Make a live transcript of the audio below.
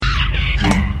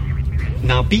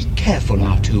Now be careful,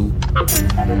 R2.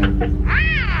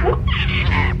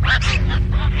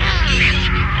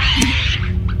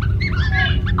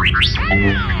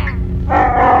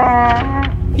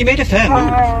 He made a fair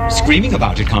move. Screaming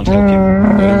about it can't help you.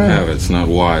 Let him have it. It's not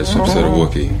wise to upset a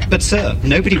Wookiee. But, sir,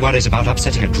 nobody worries about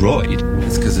upsetting a droid.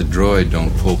 It's because a droid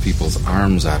don't pull people's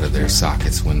arms out of their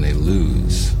sockets when they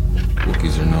lose.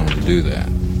 Wookiees are known to do that.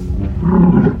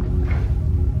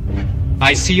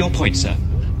 I see your point, sir.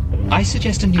 I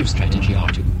suggest a new strategy,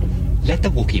 R2. Let the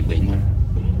Wookiee win.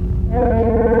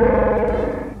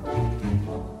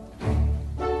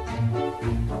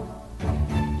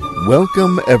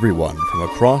 Welcome, everyone, from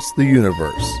across the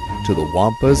universe to the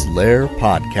Wampa's Lair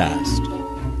podcast.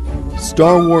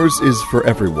 Star Wars is for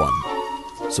everyone,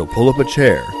 so pull up a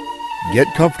chair,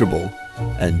 get comfortable,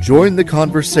 and join the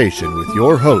conversation with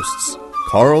your hosts,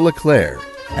 Carl Leclerc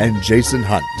and Jason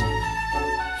Hunt,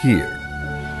 here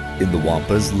in the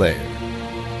Wampa's Lair.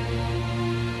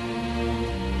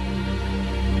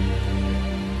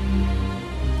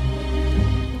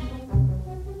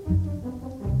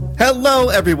 Hello,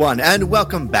 everyone, and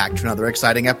welcome back to another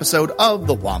exciting episode of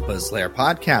the Wampa's Lair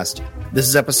podcast. This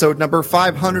is episode number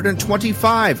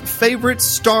 525, Favorite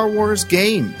Star Wars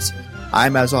Games.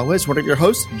 I'm, as always, one of your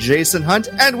hosts, Jason Hunt,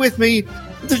 and with me,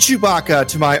 the Chewbacca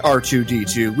to my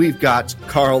R2-D2, we've got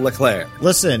Carl Leclerc.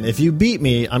 Listen, if you beat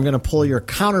me, I'm going to pull your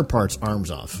counterpart's arms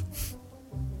off.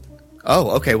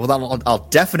 Oh, okay, well, then I'll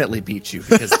definitely beat you,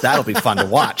 because that'll be fun to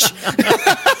watch.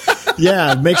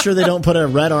 Yeah, make sure they don't put a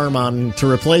red arm on to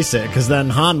replace it, because then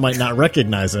Han might not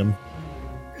recognize him.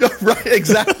 Right,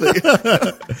 exactly.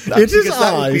 It is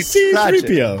I,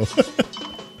 C-3PO.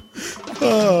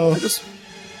 Oh.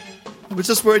 I was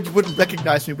just worried you wouldn't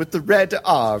recognize me with the red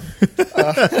arm.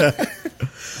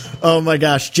 Oh my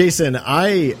gosh, Jason,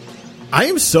 I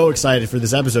am so excited for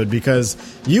this episode because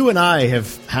you and I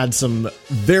have had some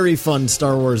very fun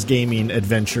Star Wars gaming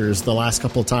adventures the last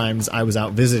couple times I was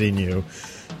out visiting you.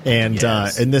 And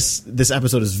yes. And this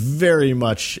episode is very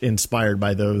much inspired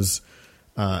by those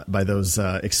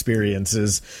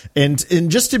experiences. And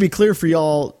just to be clear for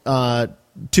y'all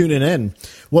tuning in,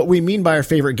 what we mean by our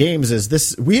favorite games is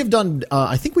this. We have done,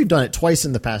 I think we've done it twice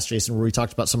in the past, Jason, where we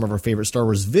talked about some of our favorite Star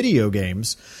Wars video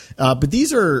games. But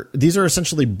these are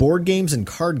essentially board games and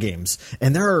card games,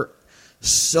 and there are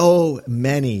so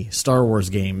many Star Wars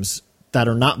games that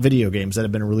are not video games that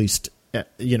have been released,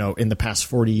 in the past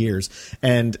 40 years.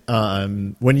 And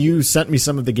when you sent me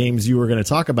some of the games you were going to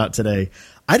talk about today,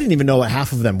 I didn't even know what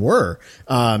half of them were.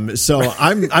 So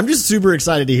I'm just super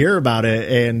excited to hear about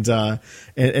it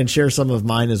and share some of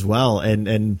mine as well.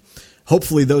 And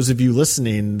hopefully those of you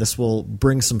listening, this will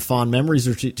bring some fond memories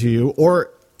to you,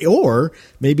 or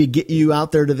maybe get you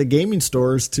out there to the gaming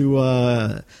stores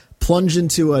to plunge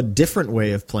into a different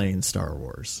way of playing Star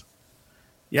Wars.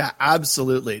 Yeah,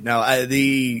 absolutely. No,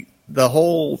 the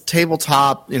whole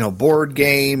tabletop, board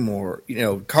game or,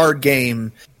 card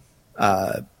game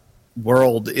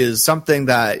world is something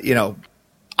that,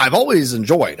 I've always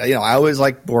enjoyed. I always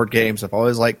like board games. I've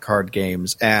always liked card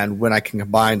games. And when I can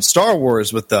combine Star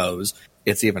Wars with those,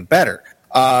 it's even better.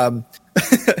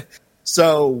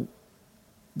 So,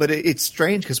 but it's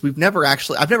strange because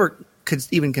I've never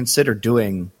even considered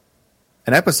doing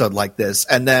an episode like this.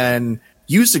 And then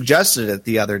you suggested it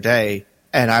the other day,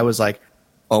 and I was like,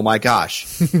 oh my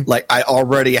gosh, like I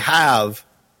already have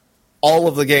all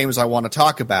of the games I want to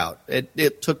talk about.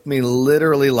 It took me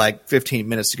literally like 15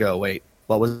 minutes to go, wait,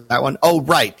 what was that one? Oh,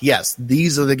 right. Yes.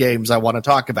 These are the games I want to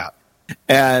talk about.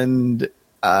 And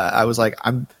I was like,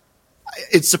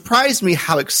 it surprised me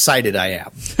how excited I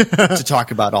am to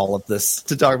talk about all of this,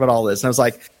 And I was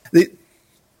like,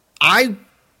 I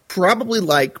probably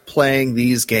like playing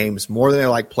these games more than I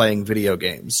like playing video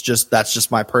games. That's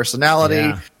just my personality.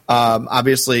 Yeah.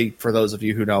 Obviously, for those of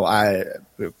you who know,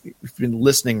 if you've been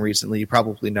listening recently, you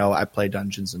probably know I play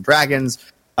Dungeons and Dragons.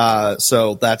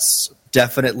 So that's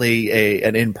definitely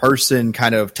an in-person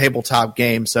kind of tabletop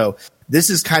game. So this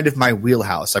is kind of my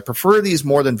wheelhouse. I prefer these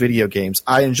more than video games.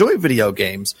 I enjoy video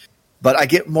games, but I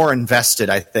get more invested,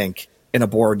 I think, in a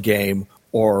board game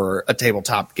or a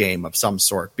tabletop game of some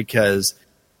sort, because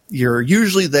you're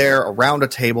usually there around a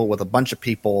table with a bunch of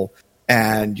people,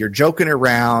 and you're joking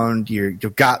around.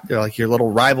 You've got like your little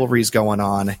rivalries going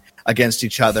on against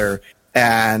each other,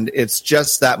 and it's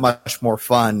just that much more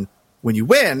fun when you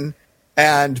win,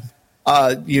 and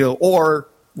or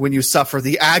when you suffer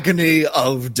the agony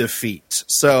of defeat.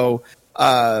 So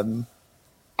I'm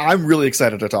really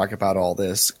excited to talk about all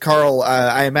this. Carl,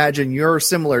 I imagine you're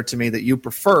similar to me, that you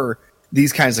prefer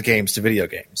these kinds of games to video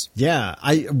games. Yeah,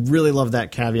 I really love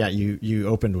that caveat you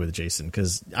opened with, Jason,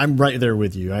 because I'm right there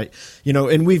with you.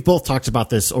 And we've both talked about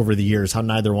this over the years, how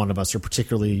neither one of us are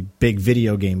particularly big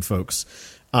video game folks.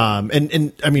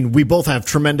 And I mean, we both have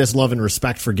tremendous love and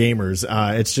respect for gamers.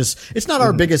 It's not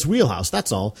our biggest wheelhouse.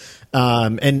 That's all.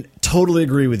 And totally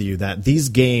agree with you that these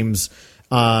games,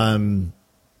 there's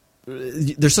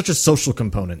such a social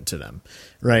component to them,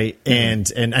 right?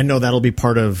 And I know that'll be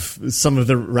part of some of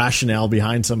the rationale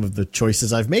behind some of the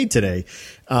choices I've made today.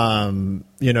 And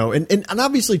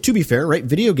obviously, to be fair, right,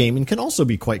 video gaming can also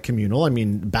be quite communal. I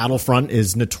mean, Battlefront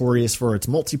is notorious for its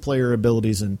multiplayer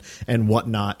abilities and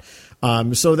whatnot.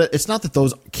 So that it's not that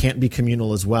those can't be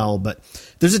communal as well, but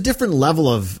there's a different level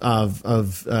of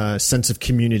sense of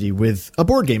community with a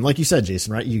board game, like you said,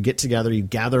 Jason. Right? You get together, you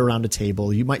gather around a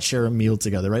table, you might share a meal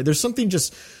together. Right? There's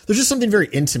just something very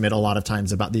intimate a lot of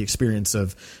times about the experience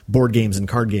of board games and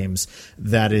card games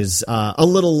that is a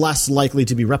little less likely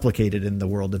to be replicated in the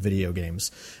world of video games.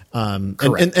 And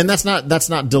that's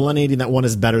not delineating that one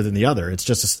is better than the other. It's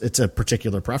just it's a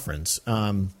particular preference.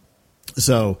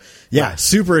 So yeah,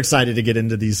 super excited to get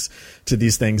into these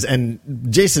things. And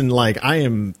Jason, like, I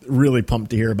am really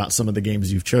pumped to hear about some of the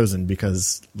games you've chosen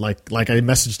because like I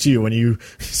messaged to you when I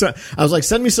was like,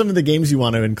 send me some of the games you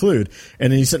want to include.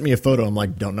 And then you sent me a photo. I'm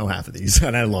like, don't know half of these.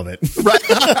 And I love it. Right.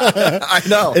 I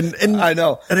know. And I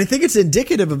know. And I think it's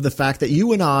indicative of the fact that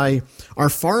you and I are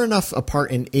far enough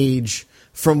apart in age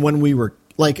from when we were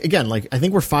I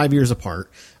think we're 5 years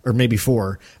apart or maybe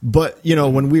 4, but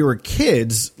when we were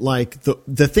kids, like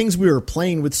the things we were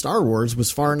playing with Star Wars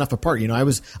was far enough apart. I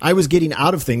was getting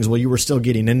out of things while you were still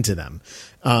getting into them.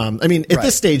 I mean, at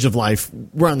this stage of life,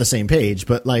 we're on the same page,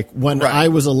 but like when I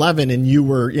was 11 and you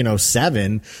were,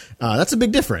 7, that's a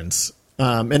big difference.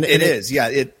 And it is.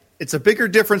 Yeah. It's a bigger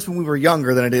difference when we were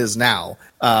younger than it is now.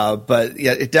 But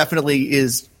yeah, it definitely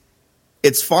is.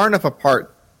 It's far enough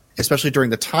apart, especially during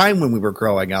the time when we were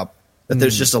growing up, that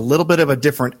there's just a little bit of a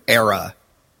different era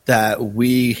that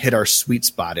we hit our sweet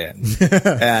spot in.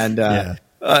 And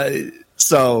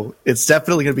so it's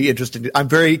definitely going to be interesting. I'm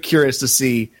very curious to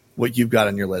see what you've got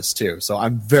on your list too. So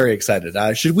I'm very excited.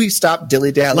 Should we stop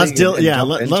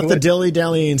dilly-dallying? Let the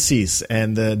dilly-dallying cease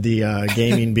and the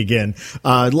gaming begin.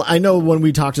 I know when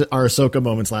we talked our Ahsoka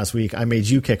moments last week, I made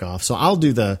you kick off. So I'll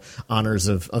do the honors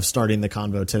of starting the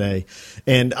convo today.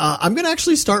 And I'm going to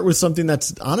actually start with something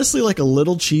that's honestly like a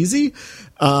little cheesy.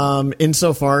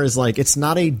 Insofar as like it's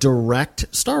not a direct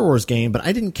Star Wars game, but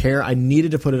I didn't care. I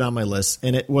needed to put it on my list,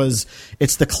 and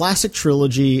it's the classic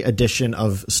trilogy edition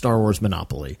of Star Wars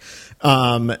Monopoly.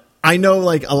 I know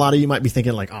like a lot of you might be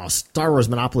thinking like, oh, Star Wars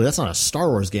Monopoly, that's not a Star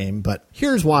Wars game, but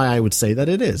here's why I would say that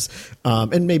it is.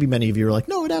 And maybe many of you are like,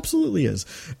 no, it absolutely is.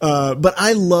 But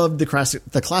I love the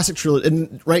classic trilogy.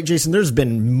 And right, Jason, there's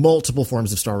been multiple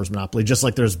forms of Star Wars Monopoly, just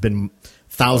like there's been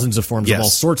thousands of forms of all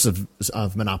sorts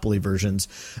of Monopoly versions.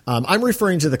 I'm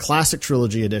referring to the classic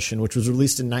trilogy edition, which was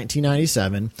released in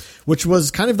 1997, which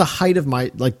was kind of the height of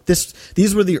my,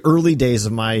 these were the early days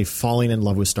of my falling in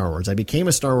love with Star Wars. I became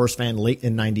a Star Wars fan late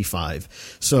in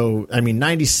 95. So, I mean,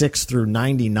 96 through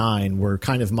 99 were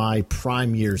kind of my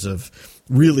prime years of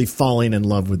really falling in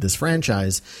love with this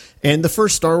franchise. And the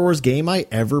first Star Wars game I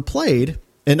ever played,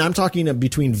 and I'm talking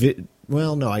between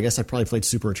well, no, I guess I probably played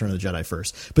Super Return of the Jedi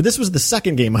first. But this was the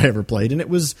second game I ever played, and it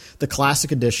was the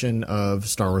classic edition of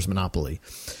Star Wars Monopoly.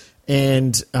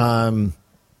 And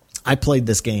I played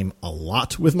this game a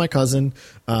lot with my cousin.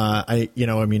 Over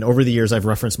the years, I've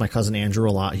referenced my cousin Andrew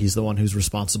a lot. He's the one who's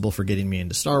responsible for getting me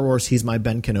into Star Wars. He's my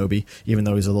Ben Kenobi, even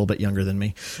though he's a little bit younger than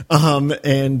me.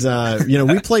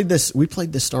 We played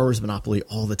this Star Wars Monopoly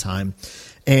all the time.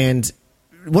 And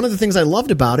one of the things I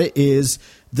loved about it is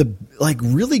the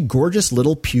really gorgeous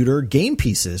little pewter game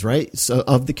pieces, right? So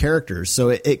of the characters. So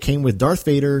it came with Darth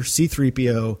Vader,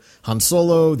 C-3PO, Han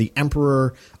Solo, the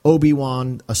Emperor,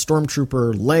 Obi-Wan, a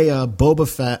Stormtrooper, Leia, Boba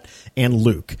Fett, and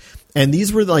Luke. And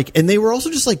these were and they were also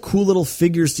just cool little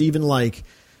figures to even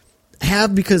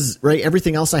have, because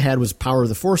everything else I had was Power of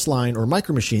the Force line or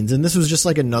Micro Machines, and this was just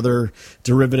another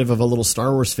derivative of a little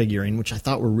Star Wars figurine, which I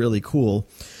thought were really cool.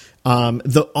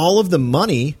 All of the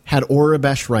money had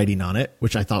Aurebesh writing on it,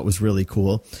 which I thought was really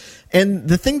cool. And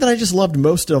the thing that I just loved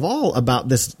most of all about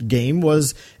this game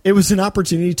was it was an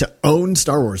opportunity to own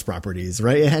Star Wars properties,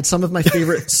 right? It had some of my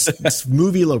favorite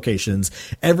movie locations.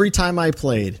 Every time I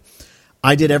played,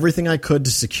 I did everything I could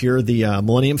to secure the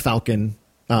Millennium Falcon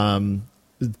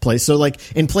place. So like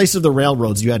in place of the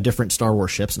railroads, you had different Star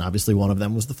Wars ships, and obviously one of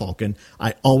them was the Falcon.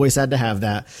 I always had to have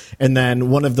that. And then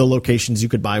one of the locations you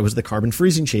could buy was the carbon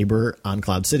freezing chamber on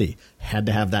Cloud City. Had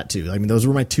to have that too. I mean, those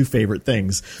were my two favorite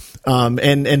things.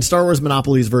 And Star Wars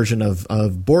Monopoly's version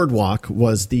of Boardwalk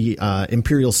was the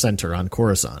Imperial Center on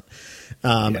Coruscant.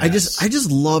 Yes. I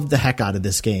just loved the heck out of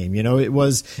this game. You know, it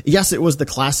was the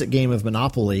classic game of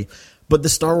Monopoly, but the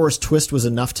Star Wars twist was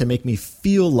enough to make me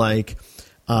feel like,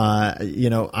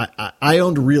 I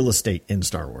owned real estate in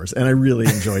Star Wars, and I really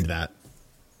enjoyed that.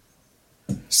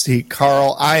 See,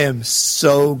 Carl, I am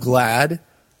so glad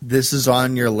this is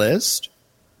on your list,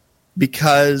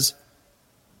 because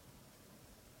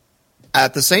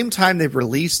at the same time they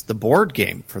released the board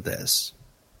game for this,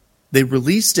 they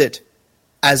released it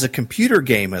as a computer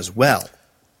game as well.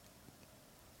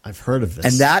 I've heard of this.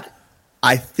 And that,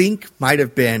 I think, might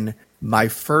have been my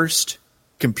first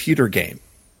computer game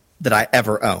that I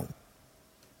ever owned.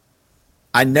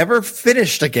 I never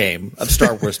finished a game of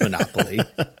Star Wars Monopoly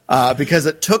because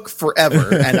it took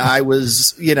forever, and I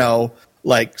was,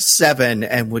 like 7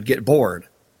 and would get bored.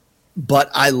 But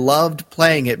I loved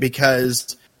playing it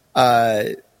because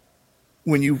when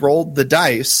you rolled the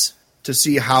dice to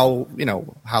see how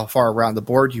far around the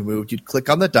board you moved, you'd click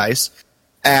on the dice,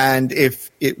 and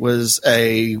if it was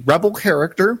a rebel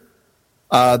character,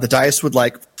 the dice would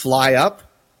like fly up,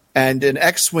 and an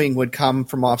X-wing would come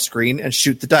from off screen and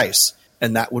shoot the dice,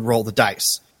 and that would roll the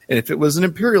dice. And if it was an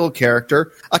Imperial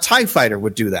character, a TIE fighter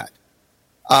would do that.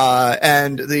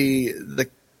 And the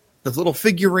little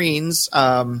figurines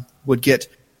would get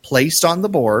placed on the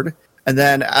board, and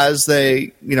then as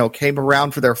they came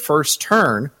around for their first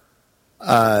turn,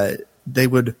 they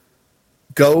would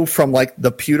go from like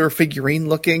the pewter figurine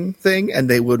looking thing, and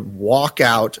they would walk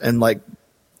out and like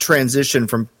transition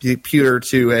from pewter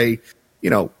to a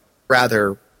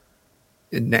rather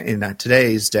in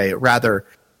today's day rather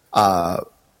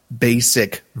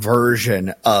basic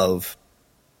version of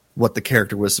what the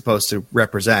character was supposed to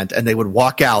represent. And they would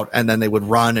walk out, and then they would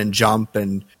run and jump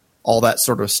and all that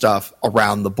sort of stuff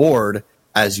around the board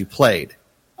as you played.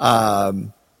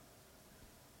 And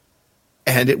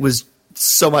it was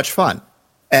so much fun.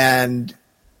 And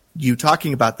you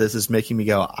talking about this is making me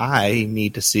go, I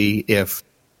need to see if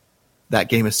that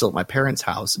game is still at my parents'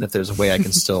 house, and if there's a way I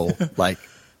can still like.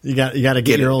 You got to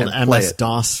get your old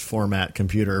MS-DOS it. format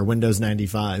computer, or Windows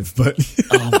 95. But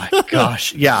oh my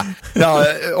gosh, yeah,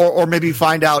 no, or maybe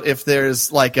find out if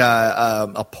there's like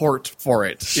a port for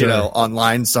it, sure,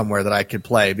 online somewhere that I could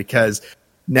play, because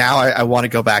now I want to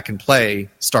go back and play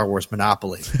Star Wars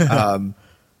Monopoly.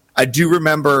 I do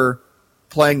remember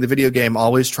playing the video game,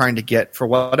 always trying to get, for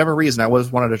whatever reason, I always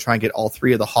wanted to try and get all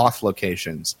 3 of the Hoth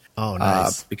locations. Oh,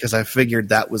 nice. Because I figured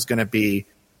that was going to be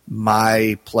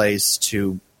my place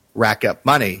to rack up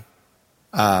money,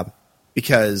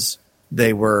 because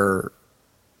they were,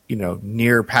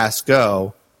 near past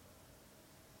go,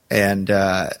 and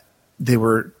they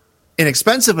were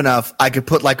inexpensive enough I could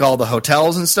put like all the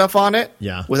hotels and stuff on it,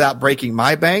 without breaking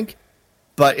my bank.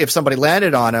 But if somebody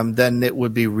landed on them, then it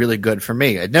would be really good for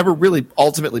me. It never really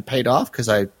ultimately paid off because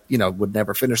I, would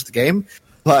never finish the game.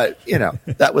 But,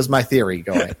 that was my theory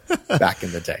going back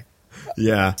in the day.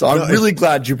 Yeah. So I'm really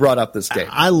glad you brought up this game.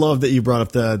 I love that you brought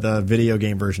up the video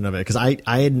game version of it, because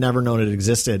I had never known it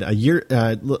existed. A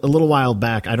little while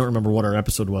back, I don't remember what our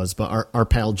episode was, but our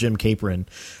pal Jim Capron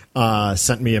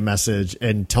sent me a message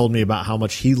and told me about how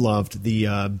much he loved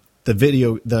the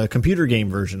computer game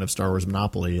version of Star Wars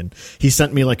Monopoly, and he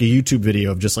sent me like a YouTube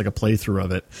video of just like a playthrough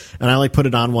of it, and I like put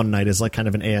it on one night as like kind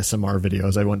of an ASMR video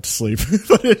as I went to sleep.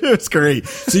 But it was great.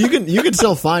 So you can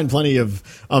still find plenty of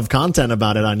content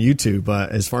about it on YouTube,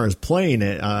 but as far as playing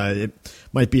it, it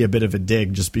might be a bit of a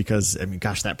dig, just because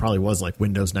gosh, that probably was like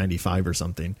Windows 95 or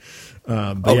something.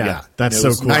 But that's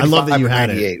so cool. I love that you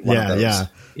had it.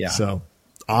 Yeah. So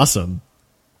awesome.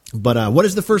 But what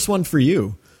is the first one for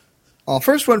you?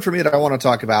 First one for me that I want to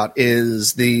talk about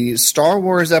is the Star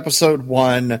Wars Episode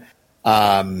 1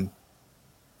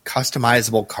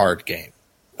 customizable card game.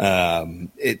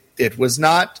 It was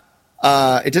not,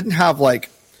 it didn't have like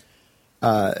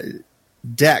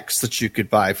decks that you could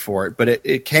buy for it, but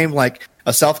it came like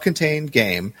a self-contained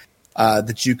game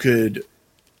that you could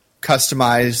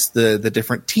customize the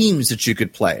different teams that you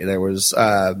could play. There was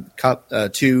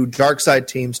 2 dark side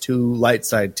teams, 2 light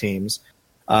side teams.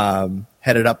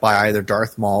 Headed up by either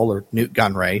Darth Maul or Newt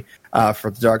Gunray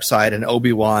for the dark side, and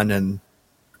Obi-Wan and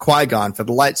Qui-Gon for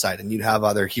the light side. And you'd have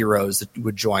other heroes that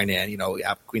would join in. You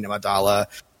have Queen Amidala,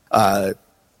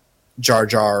 Jar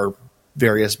Jar,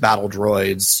 various battle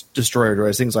droids, destroyer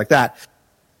droids, things like that.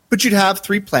 But you'd have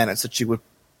 3 planets that you would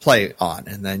play on,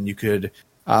 and then you could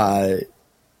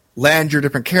land your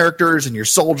different characters and your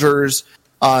soldiers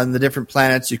on the different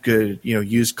planets. You could,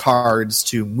 use cards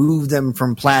to move them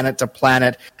from planet to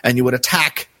planet, and you would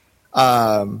attack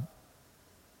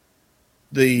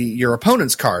your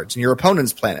opponent's cards and your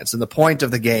opponent's planets. And the point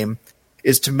of the game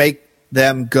is to make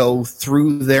them go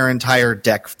through their entire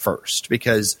deck first,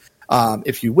 because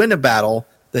if you win a battle,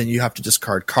 then you have to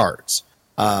discard cards.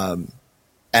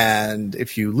 And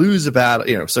if you lose a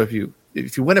battle, so if you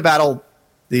win a battle,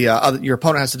 your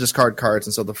opponent has to discard cards,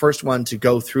 and so the first one to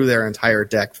go through their entire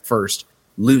deck first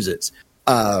loses.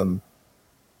 And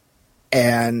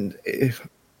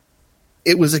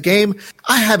it was a game,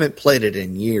 I haven't played it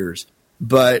in years,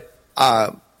 but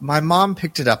my mom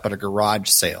picked it up at a garage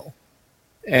sale,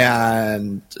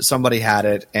 and somebody had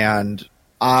it, and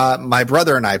my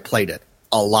brother and I played it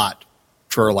a lot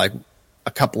for like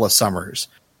a couple of summers.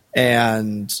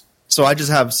 And so I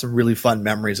just have some really fun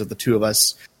memories of the two of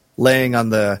us laying on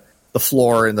the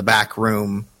floor in the back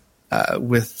room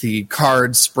with the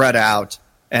cards spread out,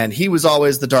 and he was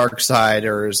always the dark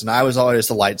siders and I was always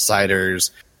the light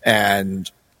siders, and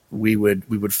we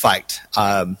would fight.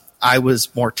 I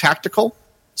was more tactical,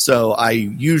 so I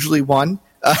usually won.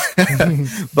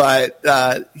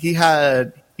 But he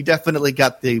definitely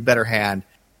got the better hand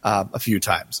a few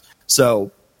times.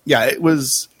 So yeah, it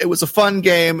was a fun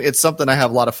game. It's something I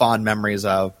have a lot of fond memories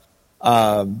of.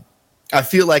 I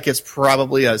feel like it's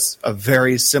probably a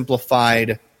very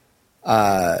simplified,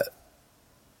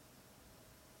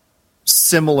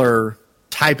 similar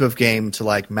type of game to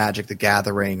like Magic the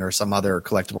Gathering or some other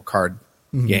collectible card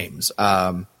games.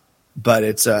 But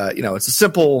it's it's a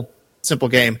simple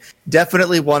game.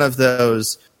 Definitely one of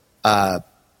those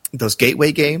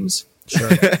gateway games. Sure.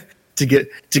 to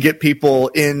get people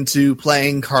into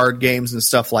playing card games and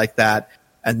stuff like that.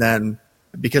 And then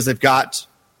because they've got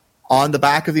on the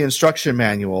back of the instruction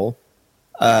manual,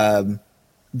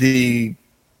 the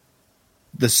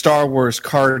Star Wars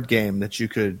card game that you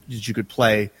could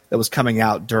play that was coming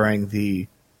out during the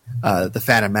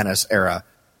Phantom Menace era.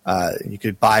 You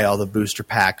could buy all the booster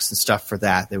packs and stuff for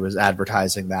that. There was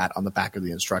advertising that on the back of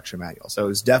the instruction manual. So it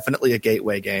was definitely a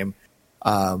gateway game,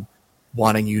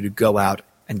 wanting you to go out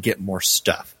and get more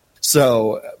stuff.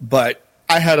 So, but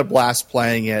I had a blast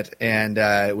playing it, and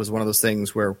it was one of those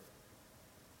things where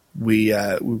we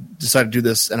decided to do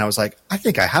this, and I was like, I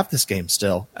think I have this game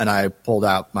still. And I pulled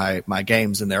out my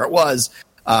games, and there it was.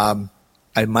 I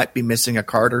might be missing a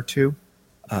card or two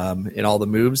in all the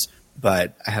moves,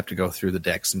 but I have to go through the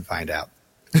decks and find out.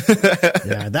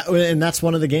 Yeah, that's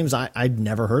one of the games I'd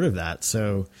never heard of that.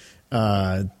 So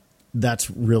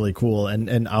that's really cool.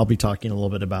 And I'll be talking a little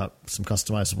bit about some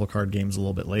customizable card games a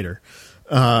little bit later.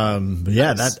 But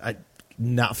yeah, nice. I'm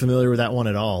not familiar with that one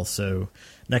at all. So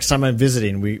next time I'm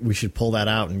visiting, we should pull that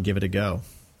out and give it a go.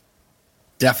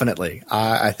 Definitely.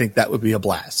 I think that would be a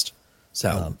blast.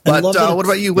 So, but what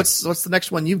about you? What's the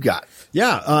next one you've got?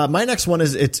 Yeah, my next one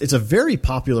is it's a very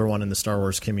popular one in the Star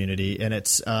Wars community, and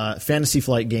it's Fantasy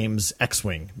Flight Games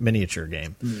X-Wing miniature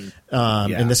game.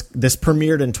 And this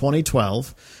premiered in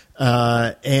 2012,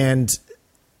 and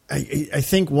I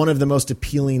think one of the most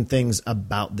appealing things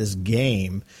about this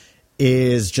game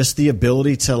is just the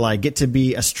ability to like get to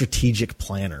be a strategic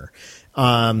planner,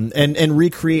 and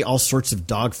recreate all sorts of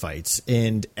dogfights.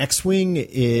 And X-Wing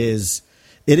is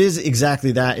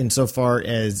exactly that insofar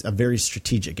as a very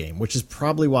strategic game, which is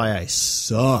probably why I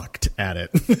sucked at it.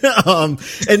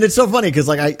 And it's so funny because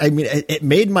like I mean it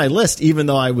made my list even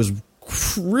though I was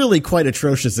really quite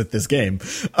atrocious at this game.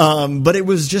 But it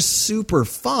was just super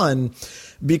fun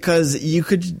because you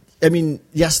could, I mean,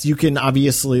 yes, you can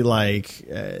obviously like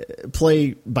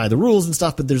play by the rules and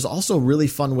stuff, but there's also really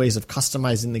fun ways of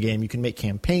customizing the game. You can make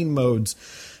campaign modes.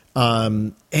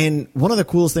 And one of the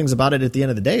coolest things about it at the end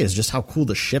of the day is just how cool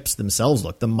the ships themselves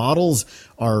look. The models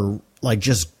are like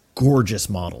just gorgeous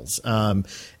models.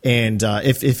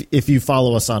 If you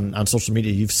follow us on social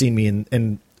media, you've seen me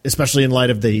in especially in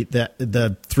light of the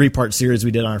 3-part series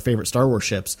we did on our favorite Star Wars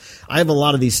ships. I have a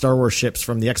lot of these Star Wars ships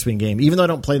from the X-Wing game. Even though I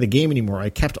don't play the game anymore, I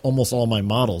kept almost all my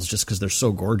models just because they're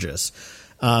so gorgeous.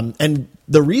 And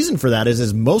the reason for that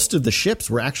is most of the ships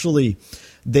were actually,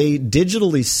 they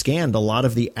digitally scanned a lot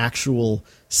of the actual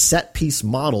set piece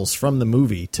models from the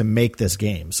movie to make this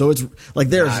game. So it's like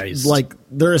they're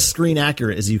as screen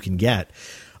accurate as you can get.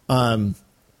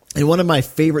 And one of my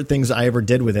favorite things I ever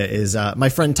did with it is my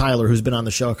friend Tyler, who's been on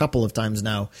the show a couple of times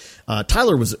now.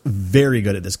 Tyler was very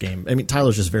good at this game. I mean,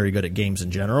 Tyler's just very good at games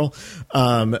in general.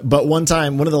 But one of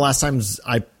the last times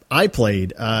I I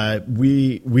played,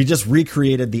 we just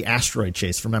recreated the asteroid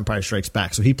chase from Empire Strikes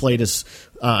Back. So he played as,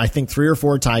 I think 3 or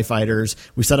 4 TIE fighters.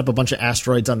 We set up a bunch of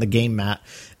asteroids on the game mat,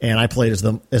 and I played as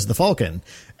the Falcon.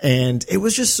 And it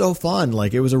was just so fun.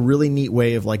 Like, it was a really neat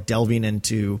way of like delving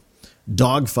into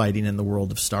dogfighting in the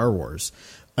world of Star Wars.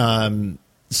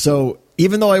 So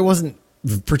even though I wasn't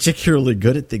particularly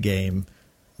good at the game,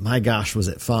 my gosh, was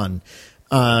it fun.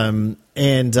 And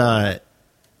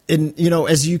you know,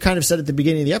 as you kind of said at the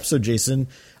beginning of the episode, Jason,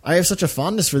 I have such a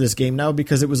fondness for this game now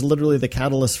because it was literally the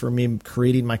catalyst for me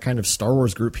creating my kind of Star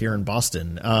Wars group here in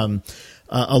Boston.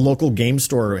 A local game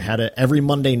store had every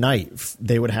Monday night,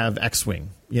 they would have X-Wing,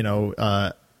 you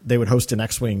know, they would host an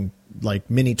X-Wing like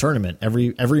mini tournament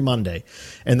every Monday.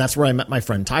 And that's where I met my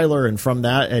friend Tyler. And from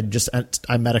that,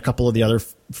 I met a couple of the other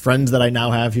friends that I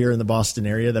now have here in the Boston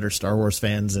area that are Star Wars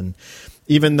fans. And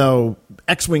even though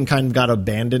X-Wing kind of got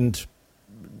abandoned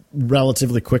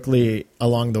relatively quickly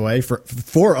along the way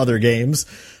for other games,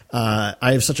 I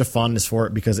have such a fondness for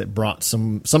it because it brought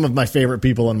some of my favorite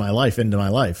people in my life into my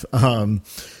life.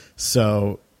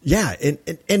 So yeah.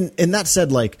 And that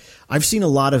said, like, I've seen a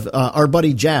lot of, our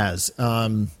buddy Jazz,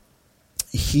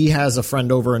 he has a friend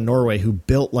over in Norway who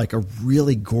built like a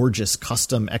really gorgeous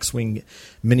custom X-Wing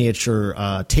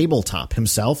miniature, tabletop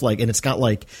himself. Like, and it's got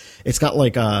like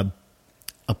a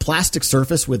plastic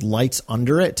surface with lights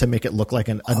under it to make it look like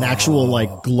an actual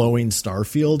like glowing star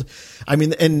field. I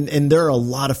mean, and there are a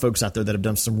lot of folks out there that have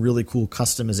done some really cool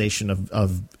customization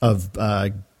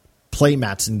of play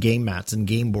mats and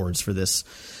game boards for this.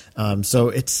 So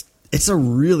it's a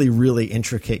really, really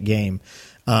intricate game.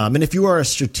 And if you are a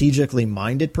strategically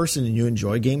minded person and you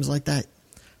enjoy games like that,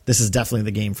 this is definitely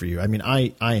the game for you. I mean,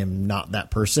 I am not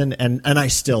that person, and I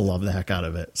still love the heck out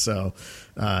of it. So,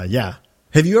 yeah.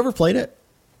 Have you ever played it?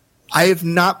 I have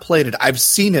not played it. I've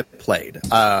seen it played.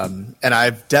 And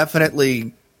I've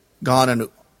definitely gone and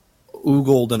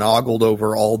oogled and ogled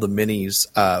over all the minis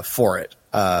for it.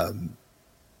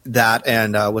 That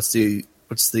and what's the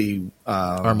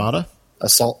Armada?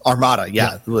 Assault Armada,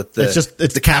 yeah. With the,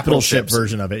 it's the capital ship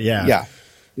version of it, yeah. Yeah.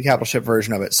 The capital ship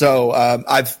version of it. So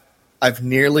I've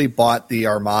nearly bought the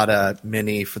Armada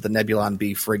mini for the Nebulon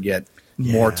B frigate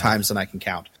more times than I can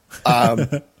count.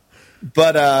 But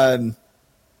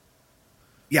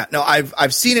yeah, no,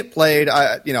 I've seen it played.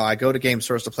 I go to game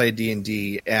stores to play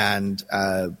D&D, and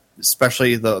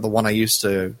especially the one I used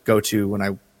to go to when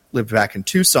I lived back in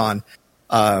Tucson,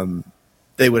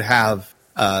 they would have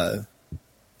the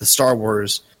Star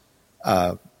Wars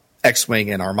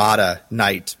X-Wing and Armada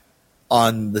night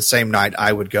on the same night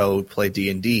I would go play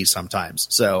D&D sometimes.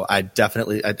 So I'd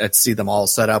see them all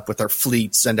set up with their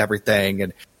fleets and everything,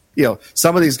 and you know,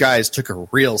 some of these guys took it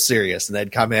real serious, and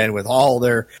they'd come in with all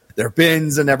their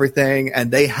bins and everything,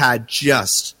 and they had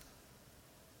just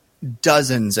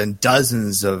dozens and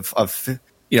dozens of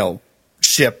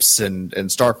ships and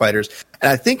starfighters.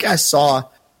 And I think I saw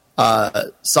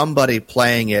somebody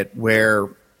playing it where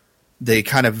they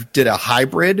kind of did a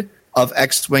hybrid of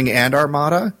X-Wing and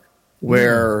Armada,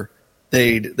 where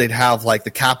they'd have like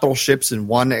the capital ships in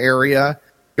one area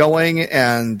going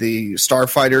and the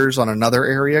starfighters on another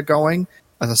area going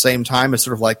at the same time, as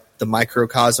sort of like the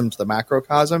microcosm to the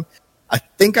macrocosm. I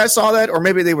think I saw that, or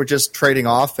maybe they were just trading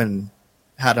off and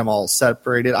had them all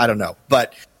separated. I don't know.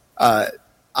 But I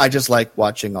just like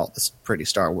watching all this pretty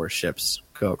Star Wars ships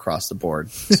go across the board.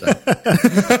 So.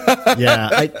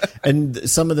 Yeah. And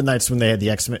some of the nights when they had the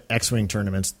X-Wing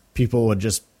tournaments, people would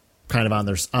just kind of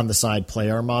on the side play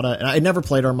Armada. And I never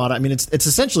played Armada. I mean, it's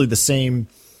essentially the same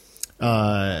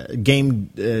game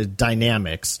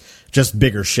dynamics, just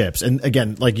bigger ships. And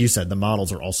again, like you said, the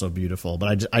models are also beautiful,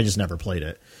 but I just never played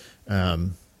it.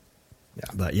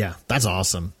 But yeah, that's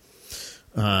awesome.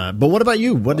 But what about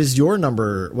you? What is your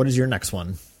next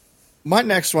one? My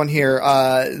next one here,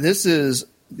 this is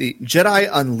the Jedi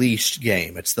Unleashed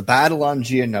game. It's the Battle on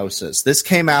Geonosis. This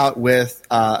came out with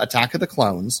Attack of the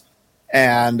Clones,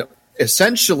 and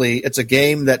essentially it's a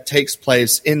game that takes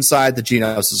place inside the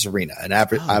Geonosis arena. And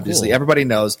obviously cool. Everybody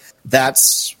knows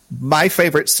that's my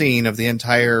favorite scene of the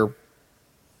entire,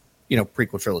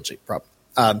 prequel trilogy, probably,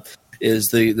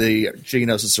 is the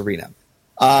Geonosis arena.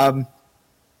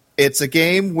 It's a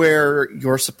game where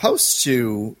you're supposed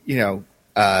to,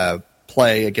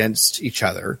 play against each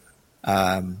other.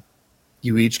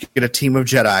 You each get a team of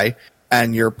Jedi,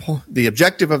 and the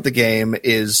objective of the game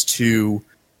is to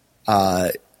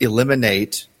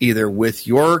eliminate, either with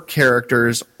your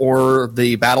characters or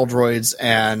the battle droids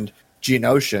and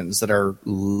Geonosians that are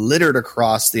littered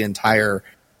across the entire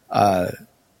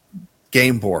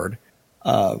game board,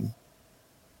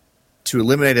 to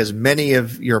eliminate as many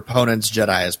of your opponent's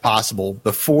Jedi as possible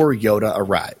before Yoda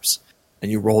arrives.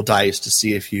 And you roll dice to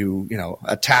see if you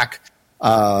attack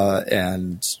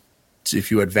and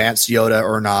if you advance Yoda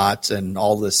or not, and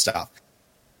all this stuff.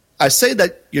 I say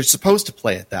that you're supposed to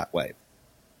play it that way.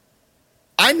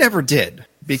 I never did,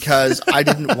 because I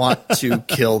didn't want to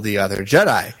kill the other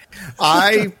Jedi.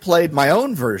 I played my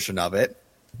own version of it,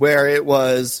 where it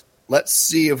was, let's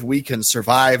see if we can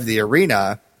survive the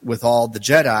arena with all the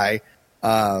Jedi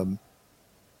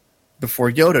before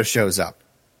Yoda shows up.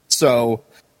 So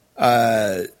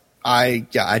I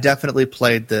definitely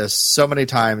played this so many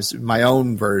times, my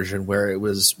own version, where it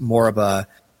was more of a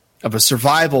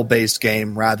survival based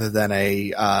game rather than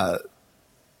an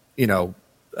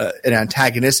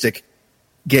antagonistic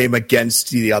game against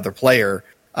the other player,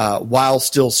 while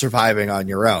still surviving on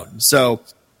your own. So,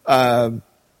 but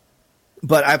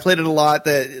I played it a lot.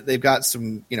 That they've got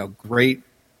some, great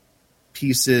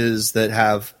pieces that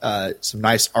have some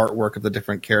nice artwork of the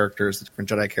different characters, the different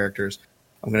Jedi characters.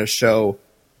 I'm going to show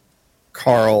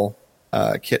Carl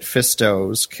Kit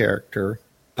Fisto's character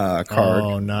card.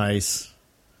 Oh, nice.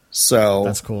 So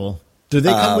that's cool. Do they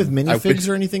come with minifigs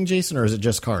or anything, Jason, or is it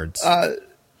just cards?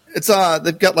 It's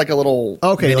they've got like a little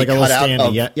like a little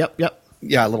stand. Yep.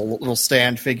 Yeah, a little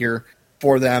stand figure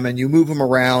for them, and you move them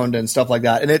around and stuff like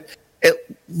that. And it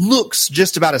looks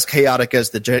just about as chaotic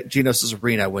as the Geonosis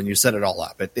Arena when you set it all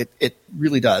up. It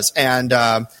really does. And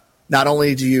not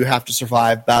only do you have to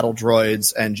survive battle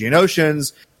droids and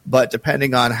Geonosians, but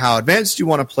depending on how advanced you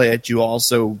want to play it, you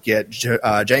also get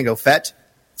Jango Fett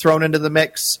thrown into the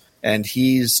mix, and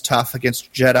he's tough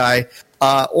against Jedi.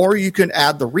 Or you can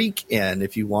add the Reek in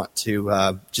if you want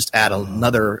to just add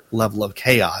another level of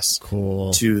chaos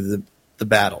to the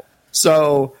battle.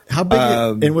 So how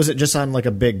big? And was it just on like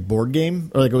a big board game,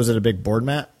 or was it a big board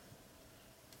map?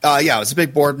 Yeah, it was a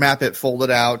big board map. It folded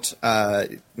out.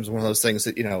 It was one of those things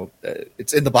that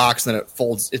it's in the box, and then it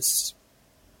folds. It's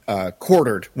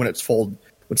quartered when it's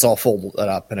all folded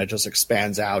up, and it just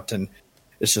expands out, and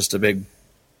it's just a big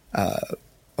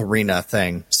arena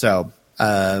thing. So.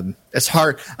 It's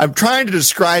hard. I'm trying to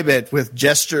describe it with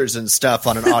gestures and stuff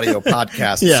on an audio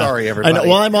podcast. Yeah. Sorry, everybody.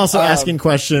 Well, I'm also asking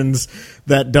questions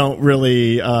that don't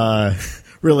really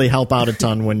help out a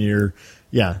ton when you're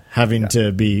having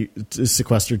to be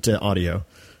sequestered to audio.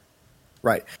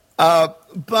 Right.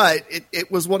 But it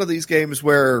was one of these games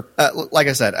where, like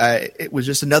I said, it was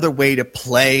just another way to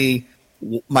play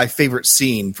my favorite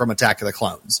scene from Attack of the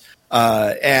Clones.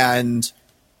 And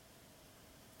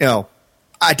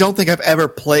I don't think I've ever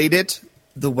played it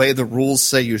the way the rules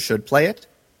say you should play it.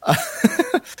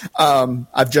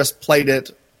 I've just played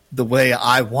it the way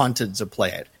I wanted to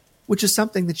play it, which is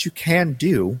something that you can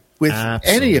do with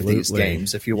any of these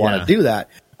games if you want to do that.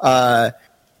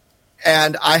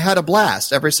 And I had a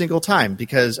blast every single time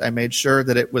because I made sure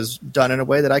that it was done in a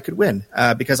way that I could win,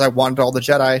 because I wanted all the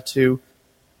Jedi to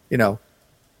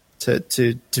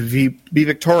be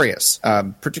victorious,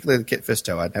 particularly Kit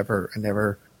Fisto.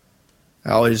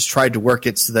 I always tried to work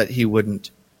it so that he wouldn't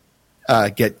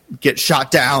get shot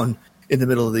down in the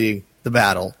middle of the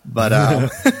battle. But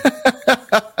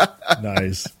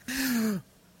nice.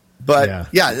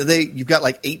 But you've got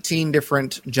like 18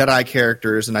 different Jedi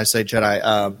characters, and I say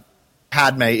Jedi.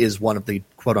 Padme is one of the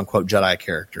quote unquote Jedi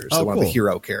characters, one of the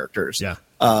hero characters. Yeah.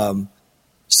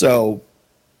 So,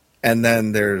 and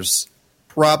then there's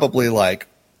probably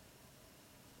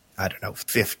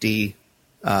 50.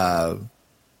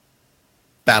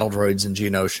 Battle droids and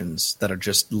Geonosians that are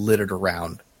just littered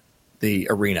around the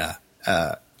arena,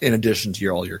 in addition to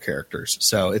all your characters.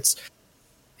 So it's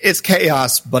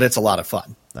chaos, but it's a lot of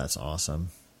fun. That's awesome.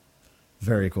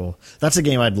 Very cool. That's a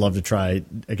game I'd love to try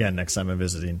again next time I'm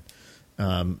visiting.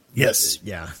 Yes.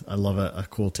 Yeah, I love a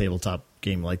cool tabletop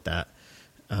game like that.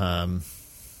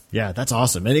 That's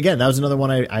awesome. And again, that was another one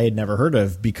I had never heard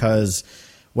of, because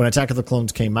when Attack of the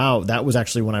Clones came out, that was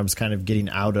actually when I was kind of getting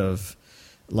out of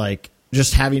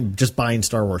just buying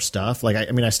Star Wars stuff.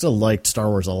 I still liked Star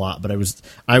Wars a lot, but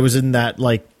I was in that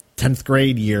 10th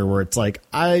grade year where it's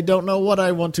I don't know what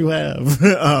I want to have.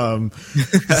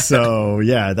 So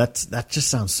yeah, that just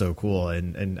sounds so cool,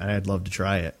 and I'd love to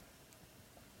try it.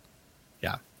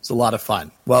 Yeah, it's a lot of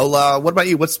fun. Well, what about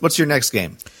you? What's your next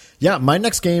game? Yeah, my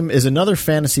next game is another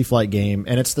Fantasy Flight game,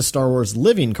 and it's the Star Wars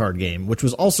Living card game, which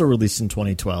was also released in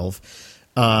 2012.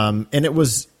 And it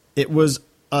was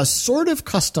a sort of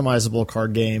customizable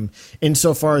card game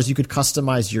insofar as you could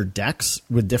customize your decks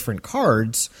with different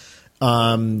cards.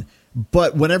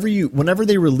 But whenever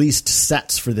they released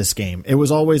sets for this game, it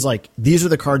was always these are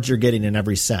the cards you're getting in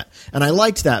every set. And I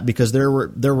liked that because there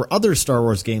were other Star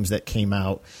Wars games that came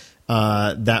out,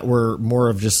 that were more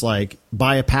of just like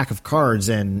buy a pack of cards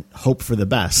and hope for the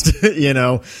best,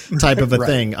 type of a Right.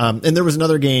 thing. And there was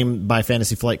another game by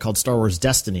Fantasy Flight called Star Wars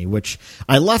Destiny, which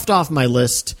I left off my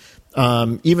list,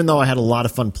 even though I had a lot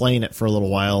of fun playing it for a little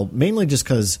while, mainly just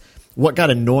because what got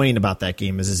annoying about that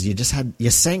game is you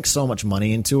sank so much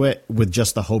money into it with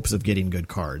just the hopes of getting good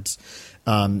cards.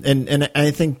 And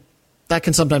I think that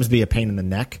can sometimes be a pain in the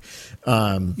neck.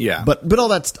 Yeah. But all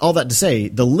that to say,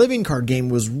 the living card game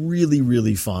was really,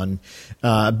 really fun,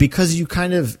 because you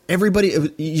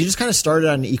just kind of started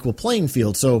on an equal playing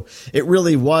field. So it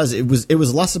really was, it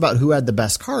was less about who had the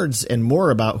best cards and more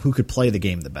about who could play the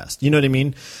game the best. You know what I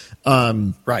mean?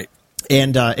 Right.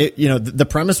 And the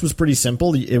premise was pretty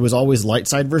simple. It was always light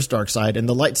side versus dark side, and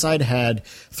the light side had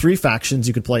 3 factions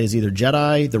you could play as either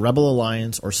Jedi, the Rebel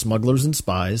Alliance, or smugglers and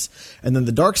spies. And then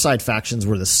the dark side factions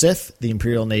were the Sith, the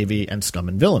Imperial Navy, and Scum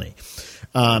and Villainy.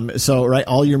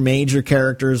 All your major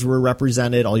characters were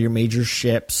represented, all your major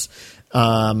ships,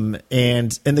 and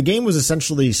the game was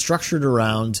essentially structured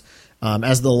around,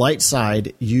 as the light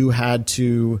side, you had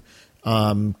to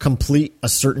complete a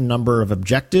certain number of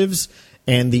objectives.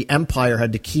 And the Empire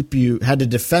had to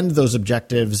defend those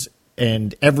objectives,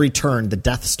 and every turn the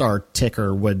Death Star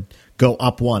ticker would go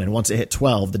up 1, and once it hit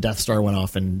 12, the Death Star went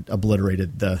off and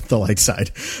obliterated the light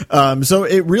side. So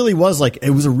it really was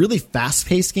it was a really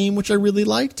fast-paced game, which I really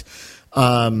liked.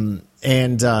 It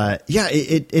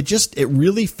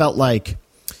really felt like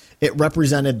it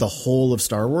represented the whole of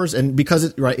Star Wars, and because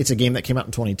it's a game that came out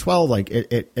in 2012,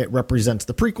 it represents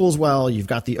the prequels well. You've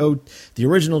got the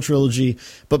original trilogy,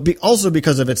 but also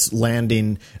because of its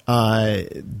landing,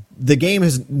 the game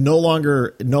is no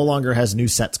longer has new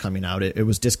sets coming out. It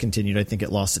was discontinued. I think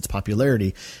it lost its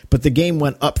popularity, but the game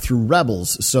went up through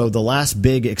Rebels. So the last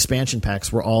big expansion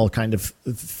packs were all kind of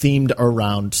themed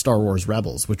around Star Wars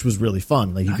Rebels, which was really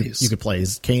fun. You could play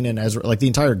as Kanan, Ezra, the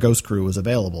entire Ghost crew was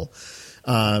available.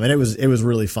 And it was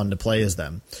really fun to play as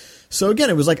them. So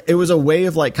again, it was a way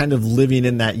of kind of living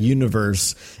in that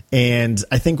universe. And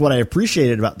I think what I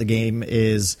appreciated about the game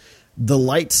is the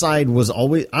light side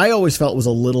I always felt was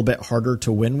a little bit harder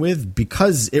to win with,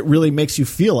 because it really makes you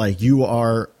feel like you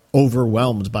are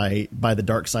overwhelmed by the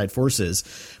dark side forces.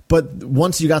 But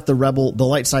once you got the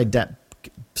light side deck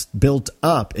built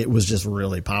up, it was just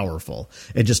really powerful.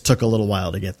 It just took a little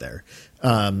while to get there.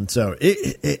 So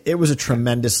it was a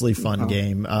tremendously fun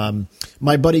game.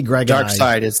 My buddy Greg Dark and I,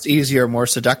 side is easier, more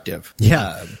seductive.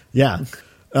 Yeah.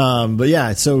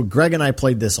 So Greg and I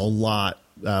played this a lot,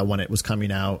 when it was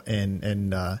coming out,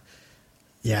 and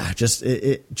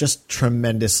just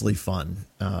tremendously fun.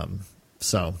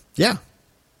 So yeah.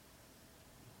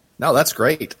 No, that's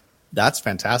great. That's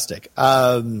fantastic.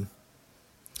 I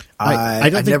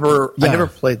never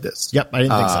played this. Yep. I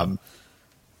didn't think so.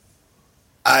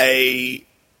 I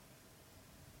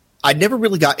never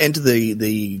really got into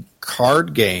the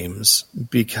card games,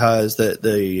 because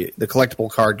the collectible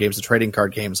card games, the trading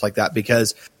card games like that,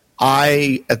 because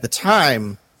at the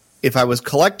time, if I was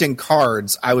collecting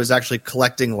cards, I was actually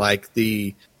collecting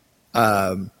the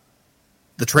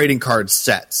trading card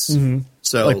sets. Mm-hmm.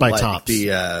 So by Topps.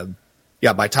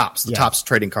 By Topps, the Topps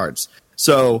trading cards.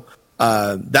 So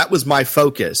that was my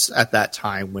focus at that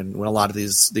time when a lot of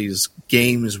these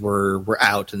games were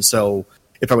out. And so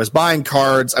if I was buying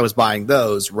cards, I was buying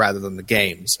those rather than the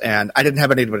games. And I didn't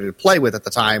have anybody to play with at the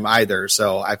time either,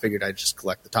 so I figured I'd just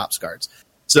collect the Topps cards.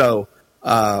 So,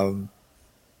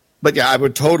 but yeah, I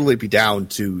would totally be down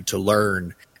to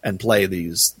learn and play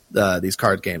these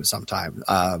card games sometime.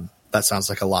 That sounds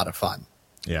like a lot of fun.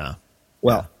 Yeah.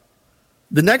 Well,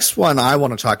 the next one I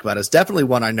want to talk about is definitely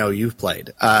one I know you've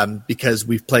played, because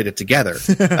we've played it together.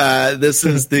 This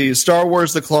is the Star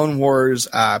Wars: The Clone Wars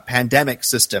Pandemic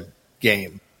System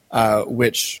game,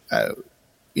 which,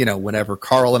 whenever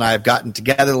Carl and I have gotten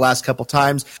together the last couple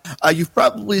times, you've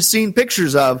probably seen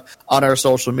pictures of on our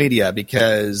social media,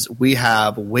 because we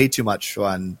have way too much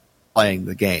fun playing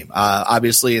the game.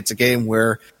 Obviously, it's a game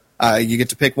where you get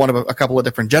to pick one of a couple of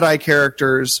different Jedi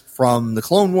characters from the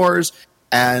Clone Wars,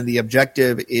 and the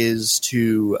objective is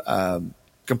to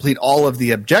complete all of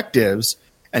the objectives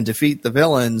and defeat the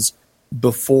villains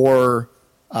before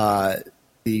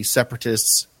the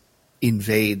Separatists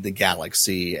invade the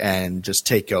galaxy and just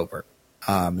take over.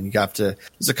 And you have to.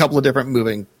 There's a couple of different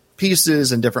moving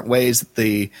pieces and different ways that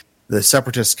the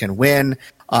Separatists can win.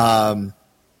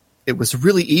 It was a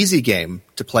really easy game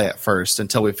to play at first,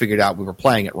 until we figured out we were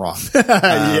playing it wrong.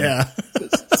 Yeah.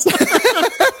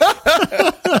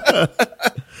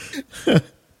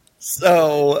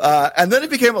 So, and then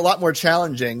it became a lot more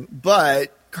challenging,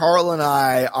 but Carl and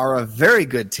I are a very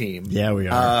good team. Yeah, we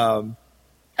are.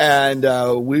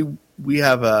 And we we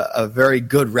have a very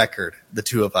good record, the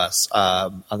two of us,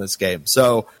 on this game.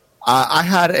 So I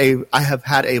have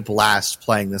had a blast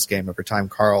playing this game every time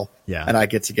Carl and I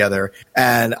get together,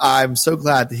 and I'm so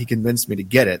glad that he convinced me to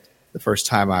get it the first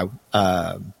time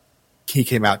he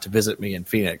came out to visit me in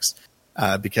Phoenix,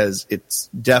 because it's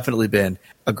definitely been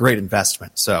a great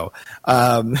investment. So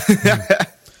I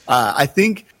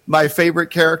think my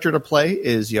favorite character to play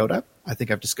is Yoda. I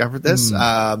think I've discovered this.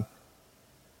 Carl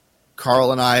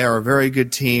and I are a very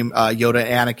good team, Yoda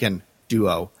Anakin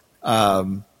duo.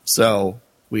 So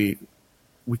we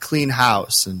clean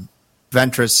house, and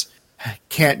Ventress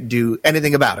can't do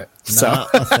anything about it. Not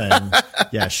a thing.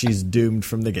 Yeah, she's doomed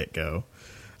from the get-go.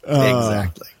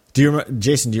 Exactly.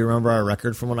 Jason, do you remember our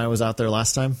record from when I was out there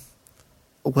last time?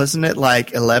 Wasn't it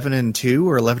like 11-2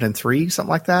 or 11-3, something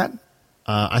like that?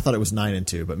 I thought it was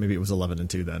 9-2, but maybe it was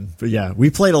 11-2 then. But yeah, we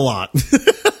played a lot.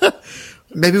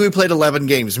 Maybe we played 11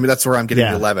 games. I mean, that's where I'm getting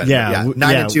 11. Yeah.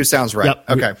 9-2 sounds right. Yep.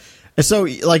 Okay. And so,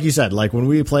 like you said, like when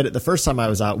we played it the first time I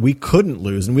was out, we couldn't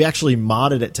lose, and we actually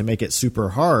modded it to make it super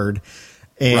hard.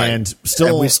 And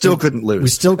we still couldn't lose. We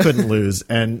still couldn't lose.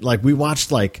 And like we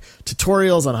watched like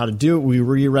tutorials on how to do it. We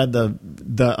reread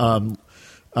the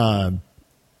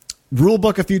rule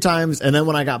book a few times, and then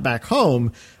when I got back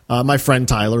home, my friend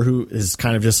Tyler, who is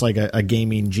kind of just like a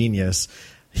gaming genius,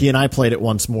 he and I played it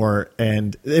once more,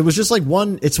 and it was just like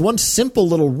one simple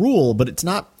little rule, but it's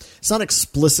not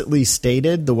explicitly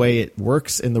stated the way it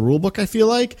works in the rule book, I feel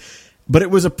like. But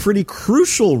it was a pretty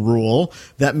crucial rule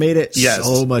that made it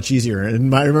so much easier.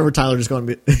 And I remember Tyler just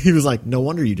going, he was like, "No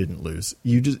wonder you didn't lose.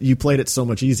 You played it so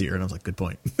much easier." And I was like, "Good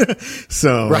point."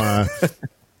 So,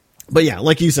 but yeah,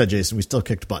 like you said, Jason, we still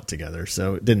kicked butt together,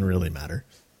 so it didn't really matter.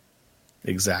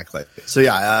 Exactly. So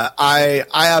yeah, I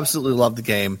absolutely love the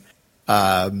game,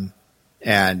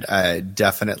 and I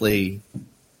definitely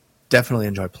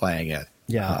enjoy playing it.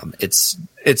 Yeah, it's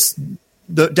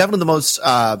definitely the most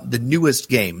the newest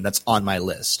game that's on my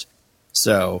list.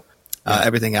 So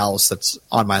everything else that's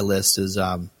on my list is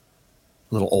a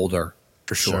little older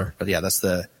for sure. But yeah, that's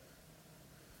the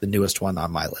newest one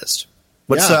on my list.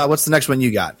 What's the next one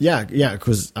you got? Yeah,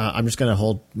 because I'm just going to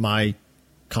hold my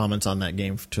comments on that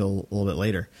game till a little bit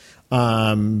later.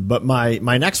 But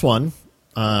my next one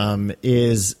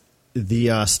is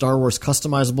the Star Wars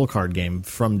customizable card game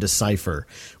from Decipher,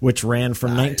 which ran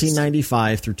from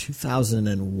 1995 through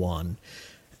 2001.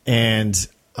 And,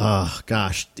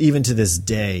 gosh, even to this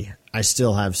day, I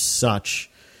still have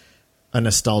such a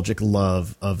nostalgic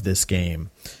love of this game.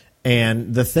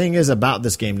 And the thing is about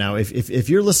this game now, if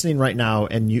you're listening right now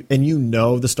and you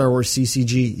know the Star Wars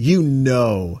CCG, you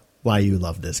know why you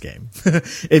love this game.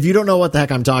 If you don't know what the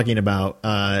heck I'm talking about,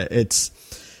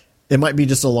 it might be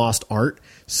just a lost art.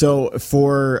 So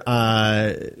for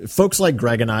folks like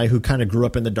Greg and I, who kind of grew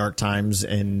up in the dark times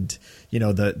and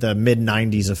the mid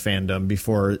 90s of fandom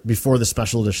before the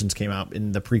special editions came out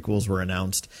and the prequels were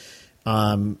announced,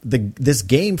 this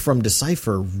game from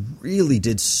Decipher really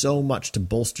did so much to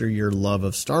bolster your love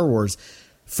of Star Wars.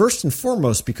 First and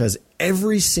foremost, because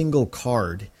every single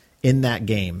card in that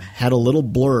game had a little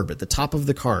blurb at the top of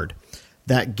the card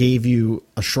that gave you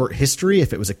a short history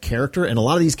if it was a character. And a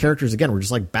lot of these characters, again, were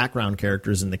just like background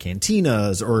characters in the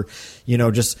cantinas or,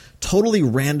 just totally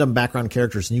random background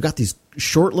characters. And you got these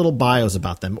short little bios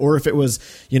about them. Or if it was,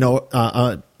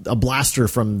 a blaster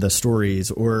from the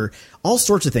stories or all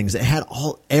sorts of things. It had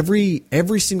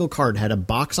every single card had a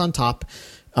box on top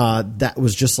that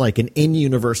was just like an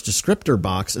in-universe descriptor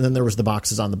box. And then there was the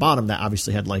boxes on the bottom that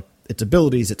obviously had like its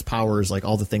abilities, its powers, like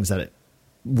all the things that it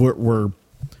were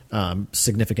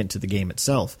significant to the game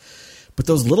itself. But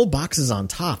those little boxes on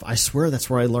top, I swear that's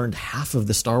where I learned half of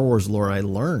the Star Wars lore I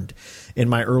learned in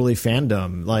my early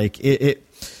fandom. Like it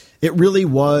really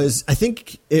was, I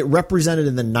think it represented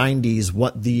in the 90s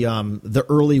what the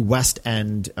early West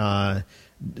End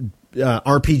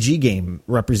RPG game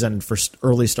represented for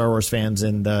early Star Wars fans.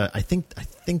 And I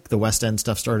think the West End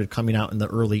stuff started coming out in the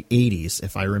early 80s,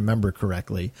 if I remember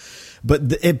correctly. But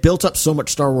it built up so much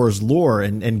Star Wars lore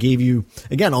and gave you,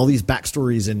 again, all these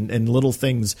backstories and little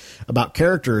things about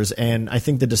characters. And I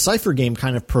think the Decipher game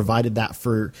kind of provided that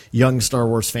for young Star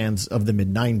Wars fans of the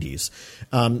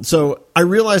mid-90s. So I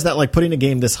realized that like putting a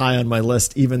game this high on my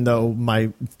list, even though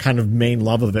my kind of main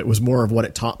love of it was more of what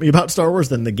it taught me about Star Wars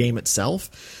than the game itself,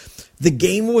 the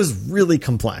game was really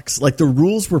complex. Like the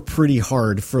rules were pretty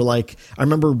hard for like, I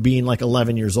remember being like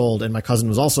 11 years old and my cousin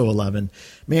was also 11.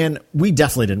 Man, we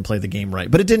definitely didn't play the game right,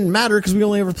 but it didn't matter because we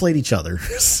only ever played each other.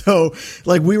 So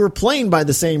like we were playing by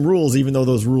the same rules, even though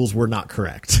those rules were not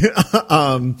correct.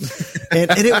 And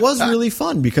it was really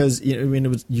fun because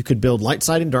you could build light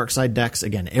side and dark side decks.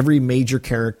 Again, every major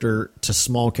character to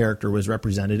small character was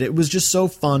represented. It was just so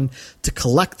fun to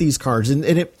collect these cards and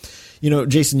it,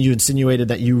 Jason, you insinuated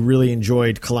that you really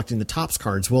enjoyed collecting the Topps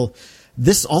cards. Well,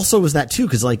 this also was that too,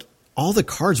 because like all the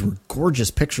cards were gorgeous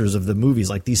pictures of the movies,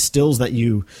 like these stills that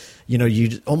you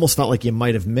almost felt like you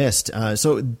might have missed.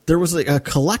 So there was like a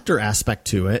collector aspect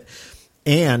to it,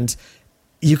 and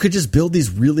you could just build these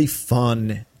really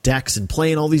fun decks and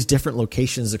play in all these different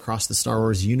locations across the Star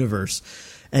Wars universe.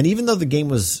 And even though the game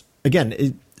was, again,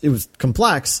 it was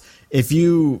complex, if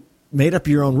you made up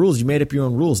your own rules,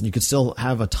 and you could still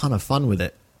have a ton of fun with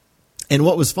it. And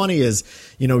what was funny is,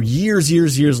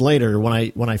 years later,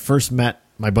 when I first met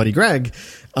my buddy Greg,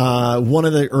 one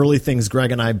of the early things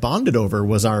Greg and I bonded over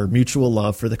was our mutual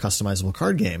love for the customizable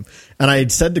card game. And I had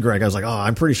said to Greg, I was like,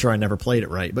 I'm pretty sure I never played it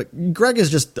right. But Greg is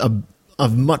just a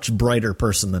much brighter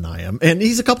person than I am. And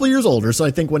he's a couple of years older. So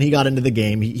I think when he got into the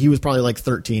game, he was probably like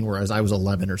 13, whereas I was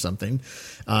 11 or something.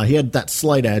 He had that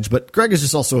slight edge, but Greg is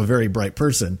just also a very bright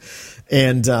person.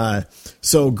 And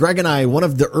so Greg and I, one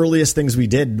of the earliest things we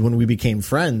did when we became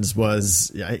friends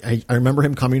was I remember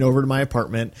him coming over to my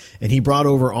apartment and he brought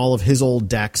over all of his old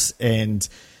decks and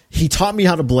he taught me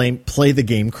how to play the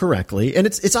game correctly. And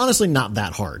it's honestly not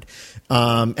that hard.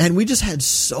 And we just had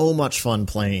so much fun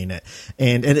playing it.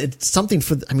 And it's something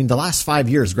the last 5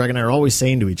 years, Greg and I are always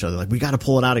saying to each other, like, we got to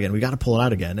pull it out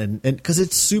again. And cause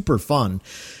it's super fun.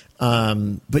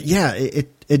 But yeah,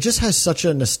 it just has such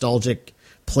a nostalgic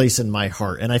place in my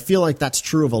heart. And I feel like that's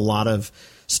true of a lot of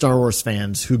Star Wars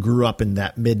fans who grew up in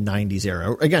that mid 90s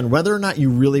era. Again, whether or not you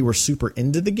really were super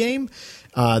into the game,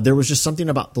 there was just something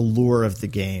about the lure of the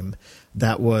game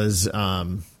that was,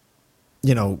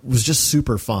 was just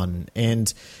super fun.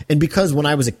 And because when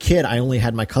I was a kid, I only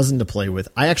had my cousin to play with,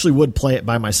 I actually would play it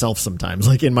by myself sometimes,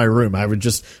 like in my room. I would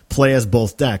just play as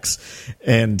both decks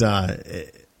and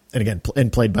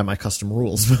played by my custom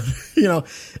rules. But,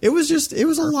 it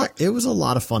was a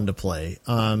lot of fun to play.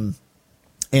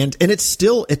 And it's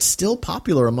still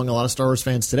popular among a lot of Star Wars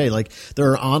fans today. Like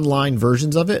there are online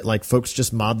versions of it. Like folks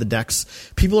just mod the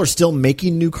decks. People are still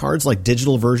making new cards, like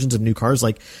digital versions of new cards.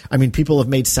 People have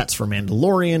made sets for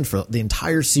Mandalorian, for the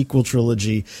entire sequel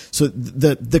trilogy. So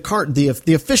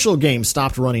the official game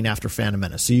stopped running after Phantom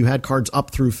Menace. So you had cards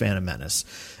up through Phantom Menace.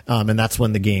 And that's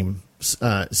when the game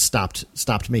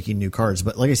stopped making new cards.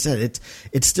 But like I said,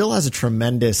 it still has a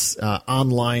tremendous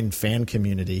online fan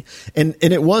community, and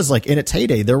it was like in its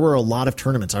heyday there were a lot of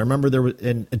tournaments. I remember there was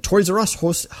and Toys R Us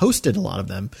hosted a lot of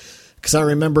them, because I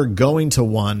remember going to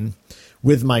one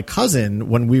with my cousin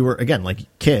when we were, again, like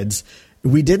kids.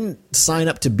 We didn't sign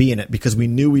up to be in it because we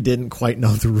knew we didn't quite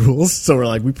know the rules. So we're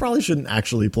like, we probably shouldn't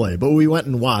actually play. But we went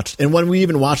and watched. And when we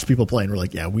even watched people playing, we're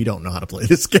like, yeah, we don't know how to play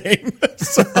this game.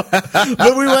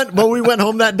 But we went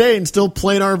home that day and still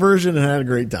played our version and had a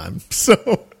great time.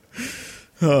 So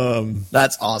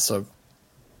that's awesome.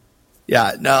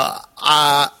 Yeah, no,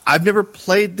 I've never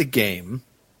played the game,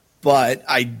 but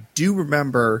I do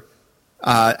remember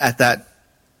at that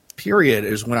period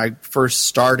is when I first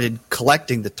started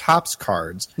collecting the Topps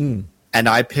cards, and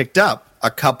I picked up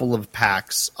a couple of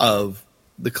packs of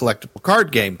the collectible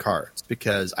card game cards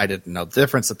because I didn't know the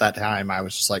difference at that time. I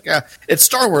was just like, it's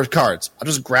Star Wars cards. I'll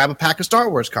just grab a pack of Star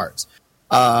Wars cards.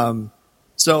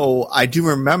 So I do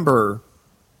remember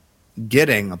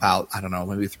getting about, I don't know,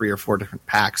 maybe 3 or 4 different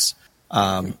packs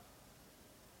over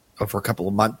a couple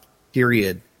of month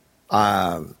period.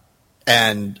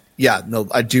 And yeah, no,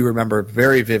 I do remember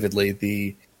very vividly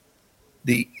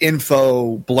the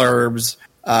info blurbs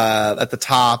at the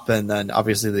top, and then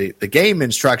obviously the game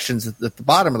instructions at the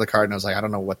bottom of the card. And I was like, I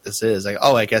don't know what this is. Like,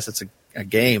 I guess it's a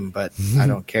game, but I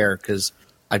don't care because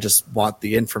I just want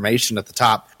the information at the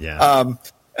top. Yeah.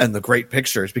 And the great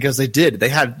pictures, because they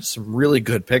had some really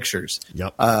good pictures.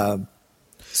 Yep.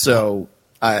 So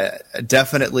I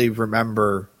definitely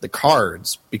remember the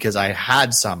cards because I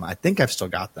had some. I think I've still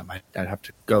got them. I'd have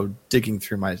to go digging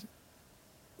through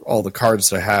all the cards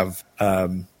that I have.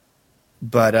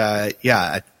 But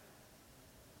yeah,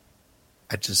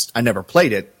 I never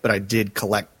played it, but I did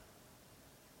collect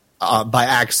by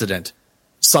accident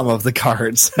some of the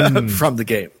cards from the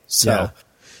game. So,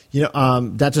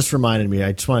 that just reminded me.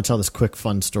 I just want to tell this quick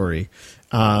fun story.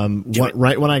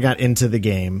 Right when I got into the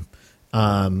game,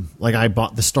 I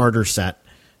bought the starter set,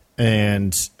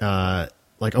 and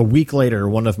like a week later,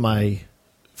 one of my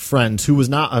friend who was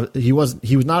not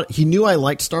he knew I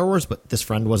liked Star Wars, but this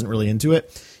friend wasn't really into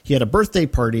it. He had a birthday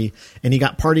party and he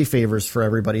got party favors for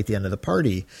everybody at the end of the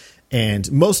party.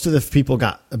 And most of the people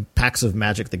got packs of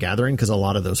Magic the Gathering because a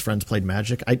lot of those friends played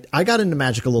Magic. I got into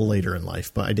Magic a little later in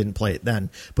life, but I didn't play it then.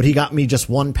 But he got me just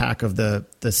one pack of the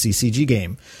CCG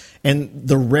game. And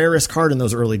the rarest card in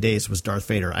those early days was Darth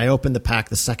Vader. I opened the pack.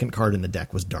 The second card in the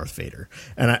deck was Darth Vader.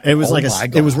 And it was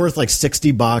it was worth like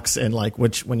 $60. And like,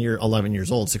 which when you're 11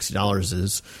 years old, $60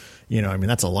 is,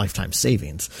 that's a lifetime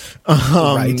savings.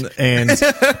 Right. And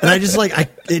I just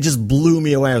it just blew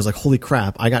me away. I was like, holy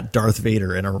crap, I got Darth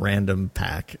Vader in a random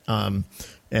pack.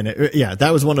 That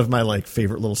was one of my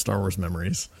favorite little Star Wars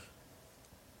memories.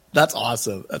 That's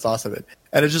awesome.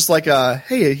 And it's just like,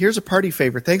 hey, here's a party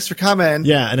favor. Thanks for coming.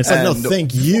 Yeah. And it's like, no,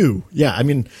 thank you. Yeah. I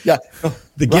mean,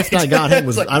 the gift I got him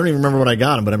was, I don't even remember what I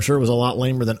got him, but I'm sure it was a lot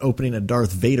lamer than opening a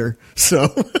Darth Vader. So.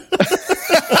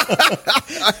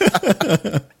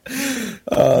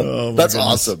 That's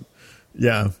awesome.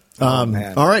 Yeah. All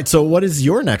right. So what is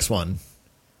your next one?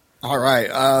 All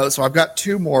right. So I've got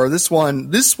two more. This one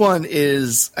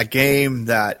is a game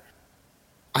that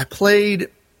I played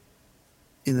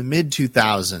in the mid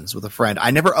 2000s with a friend.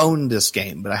 I never owned this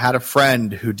game, but I had a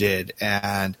friend who did.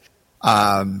 And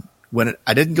I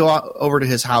didn't go over to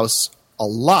his house a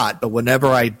lot, but whenever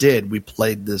I did, we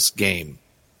played this game.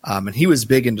 And he was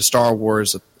big into Star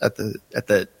Wars at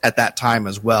that time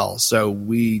as well. So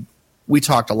we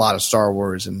talked a lot of Star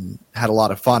Wars and had a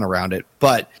lot of fun around it.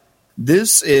 But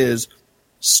this is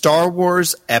Star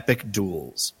Wars Epic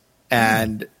Duels,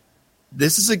 and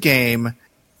this is a game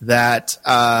that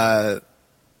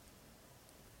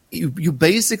you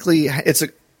basically it's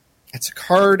a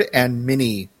card and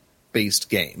mini based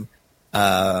game.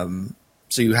 So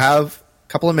you have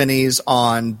couple of minis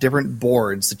on different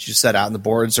boards that you set out, and the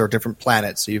boards are different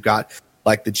planets. So you've got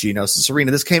like the Geonosis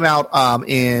Arena. This came out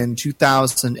in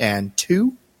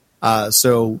 2002,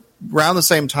 so around the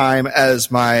same time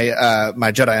as my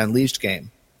my Jedi Unleashed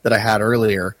game that I had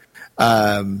earlier,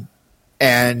 and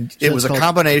it was a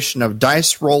combination of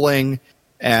dice rolling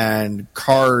and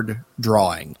card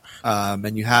drawing,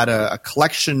 and you had a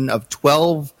collection of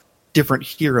 12 different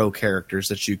hero characters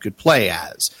that you could play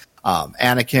as.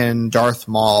 Anakin, Darth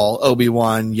Maul,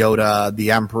 Obi-Wan, Yoda,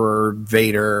 the Emperor,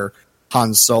 Vader,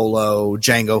 Han Solo,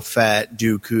 Jango Fett,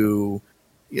 Dooku,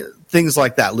 things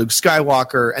like that, Luke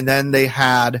Skywalker. And then they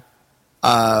had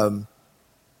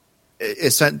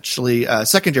essentially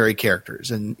secondary characters.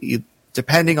 And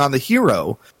depending on the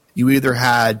hero, you either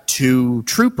had two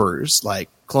troopers, like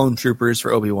clone troopers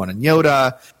for Obi-Wan and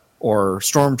Yoda, or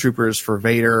stormtroopers for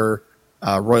Vader,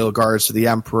 Royal Guards for the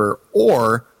Emperor,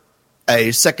 or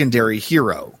a secondary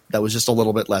hero that was just a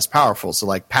little bit less powerful. So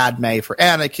like Padme for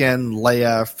Anakin,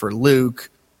 Leia for Luke,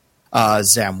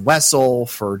 Zam Wessel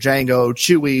for Jango,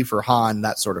 Chewie for Han,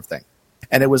 that sort of thing.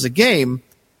 And it was a game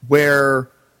where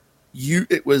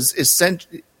it was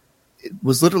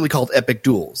literally called Epic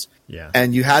Duels. Yeah.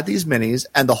 And you had these minis,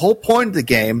 and the whole point of the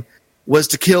game was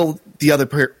to kill the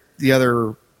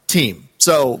other team.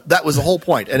 So that was the whole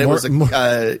point. And it was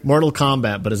Mortal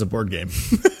Kombat, but as a board game.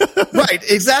 Right,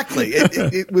 exactly.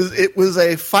 It was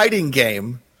a fighting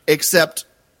game, except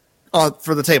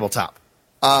for the tabletop,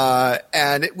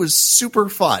 and it was super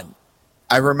fun.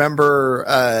 I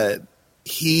remember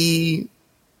he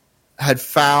had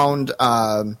found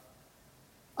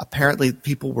apparently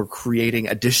people were creating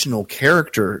additional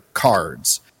character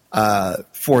cards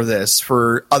for this,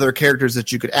 for other characters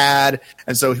that you could add,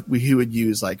 and so he would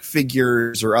use like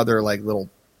figures or other like little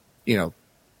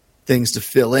things to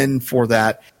fill in for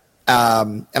that.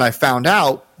 And I found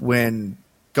out when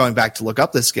going back to look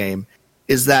up this game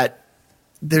is that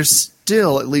there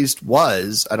still at least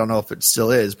was, I don't know if it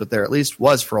still is, but there at least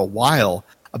was for a while,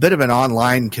 a bit of an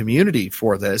online community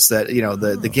for this that,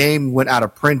 the game went out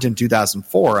of print in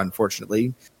 2004.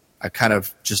 Unfortunately, I kind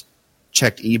of just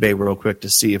checked eBay real quick to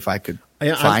see if I could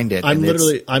find it.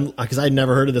 Because I'd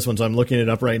never heard of this one. So I'm looking it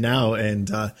up right now, and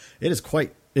it is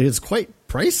quite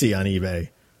pricey on eBay.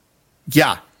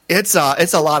 Yeah. It's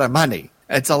a lot of money.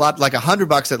 It's a lot, like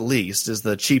 $100 at least is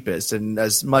the cheapest, and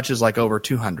as much as like over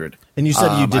 200. And you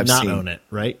said you did not own it,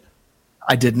 right?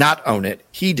 I did not own it.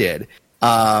 He did.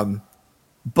 But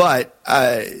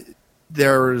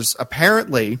there's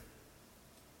apparently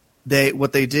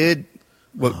what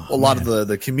a lot of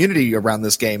the community around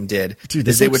this game did,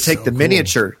 is they would take the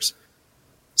miniatures.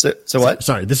 So what?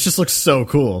 Sorry, this just looks so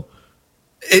cool.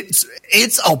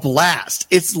 It's a blast.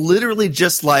 It's literally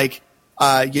just like,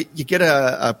 you get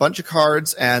a bunch of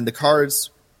cards, and the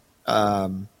cards,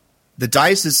 the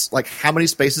dice is like how many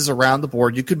spaces around the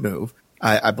board you could move,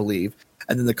 I believe.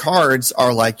 And then the cards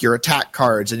are like your attack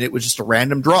cards, and it was just a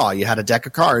random draw. You had a deck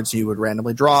of cards, you would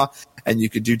randomly draw, and you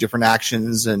could do different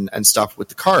actions and stuff with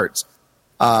the cards.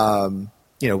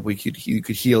 You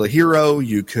could heal a hero,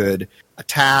 you could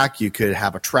attack, you could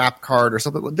have a trap card or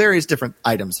something, with various different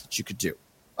items that you could do.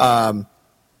 But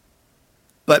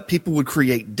people would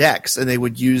create decks, and they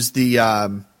would use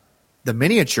the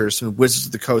miniatures from Wizards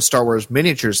of the Coast Star Wars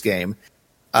miniatures game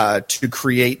to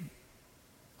create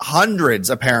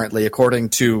hundreds, apparently, according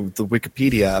to the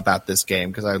Wikipedia about this game,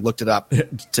 because I looked it up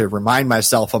to remind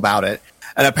myself about it.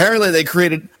 And apparently they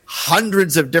created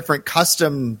hundreds of different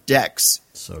custom decks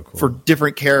for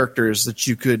different characters that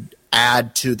you could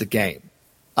add to the game.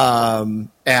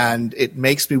 And it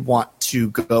makes me want to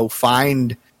go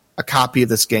find a copy of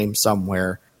this game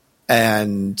somewhere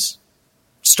and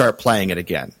start playing it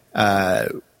again.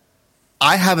 I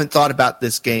haven't thought about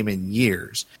this game in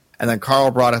years. And then Carl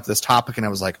brought up this topic, and I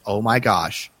was like, oh my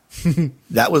gosh,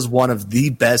 that was one of the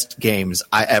best games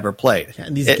I ever played. Yeah,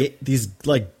 and these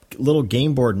like little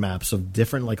game board maps of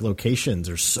different like locations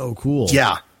are so cool.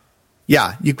 Yeah.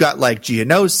 Yeah. You've got like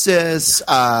Geonosis,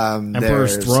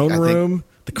 Emperor's Throne Room,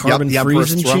 the Carbon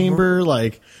Freezing Chamber,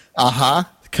 like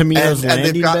Camino's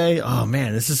Landing Bay. Oh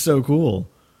man, this is so cool.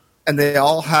 And they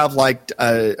all have like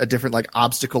a different like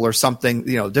obstacle or something,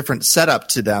 different setup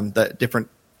to them, that different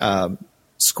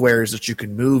squares that you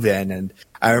can move in. And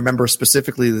I remember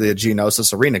specifically the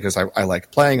Geonosis Arena, because I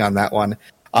like playing on that one,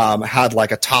 had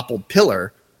like a toppled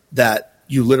pillar that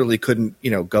you literally couldn't,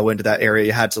 go into that area.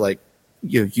 You had to like,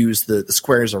 use the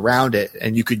squares around it,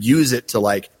 and you could use it to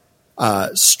like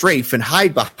strafe and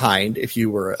hide behind if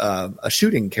you were a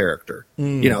shooting character,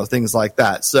 things like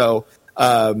that. So,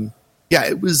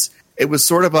 it was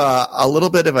sort of a little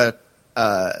bit of a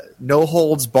no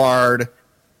holds barred,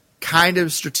 kind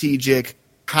of strategic,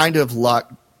 kind of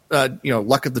luck of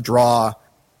the draw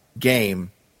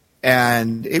game.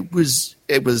 And it was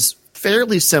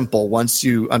fairly simple once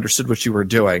you understood what you were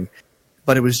doing,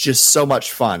 but it was just so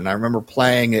much fun. I remember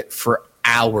playing it for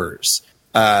hours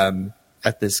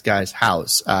at this guy's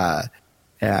house.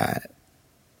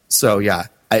 So yeah,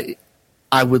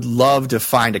 I would love to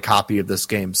find a copy of this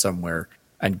game somewhere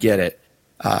and get it.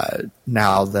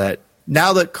 Now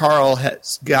that Carl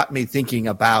has got me thinking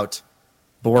about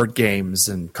board games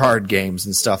and card games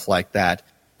and stuff like that.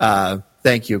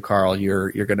 Thank you, Carl.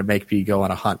 You're going to make me go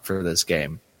on a hunt for this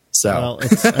game. So, well,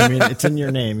 it's in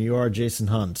your name. You are Jason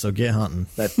Hunt, so get hunting.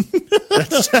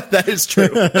 That is true.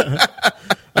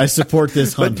 I support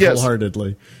this hunt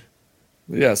wholeheartedly.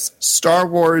 Yes, Star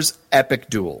Wars Epic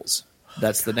Duels.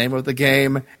 That's the name of the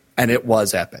game, and it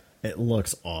was epic. It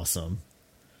looks awesome.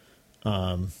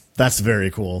 That's very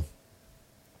cool.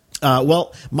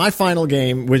 Well, my final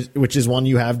game, which is one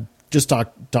you have just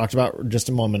talked about just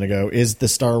a moment ago, is the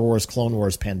Star Wars Clone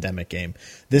Wars Pandemic game.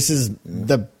 This is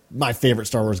my favorite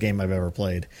Star Wars game I've ever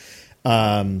played.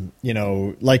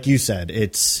 Like you said,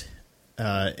 it's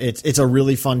a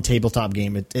really fun tabletop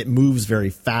game. It moves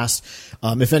very fast.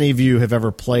 If any of you have ever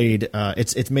played,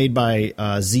 it's made by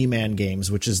Z-Man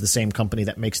Games, which is the same company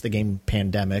that makes the game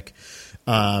Pandemic,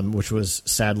 which was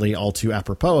sadly all too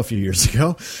apropos a few years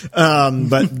ago.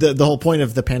 But the whole point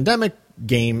of the Pandemic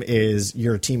game is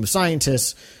you're a team of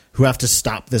scientists who have to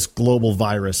stop this global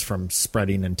virus from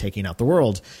spreading and taking out the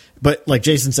world. But like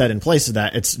Jason said, in place of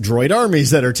that, it's droid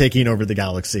armies that are taking over the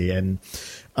galaxy. And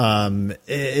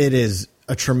it is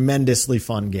a tremendously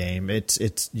fun game.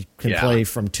 You can play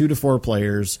from 2 to 4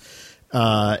 players.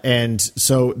 And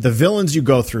so the villains you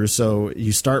go through, so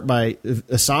you start by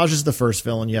Asajj is the first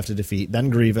villain you have to defeat, then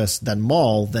Grievous, then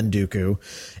Maul, then Dooku.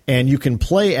 And you can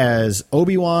play as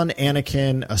Obi-Wan,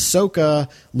 Anakin,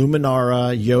 Ahsoka,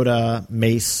 Luminara, Yoda,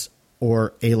 Mace,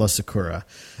 or Ayla Secura.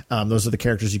 Those are the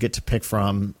characters you get to pick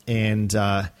from. And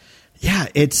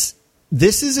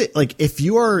this is it. Like, if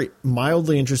you are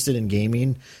mildly interested in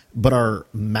gaming, but are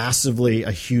massively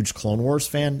a huge Clone Wars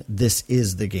fan, this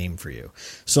is the game for you.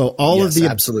 So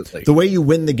absolutely. The way you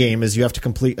win the game is you have to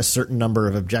complete a certain number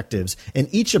of objectives, and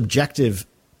each objective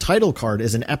title card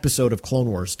is an episode of Clone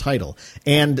Wars title.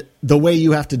 And the way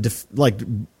you have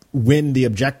to win the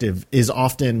objective is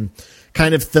often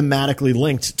kind of thematically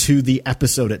linked to the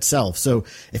episode itself. So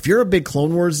if you're a big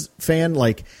Clone Wars fan,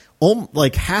 like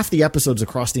half the episodes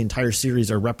across the entire series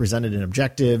are represented in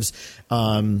objectives.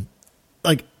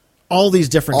 Like all these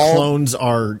different clones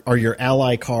are your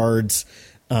ally cards.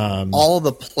 All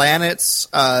the planets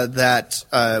that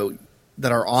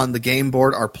are on the game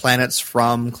board are planets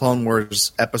from Clone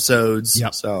Wars episodes.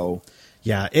 Yep. So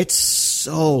yeah, it's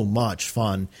so much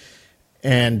fun.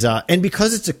 And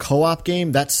because it's a co-op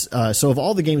game, that's so of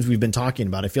all the games we've been talking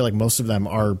about, I feel like most of them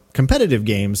are competitive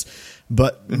games.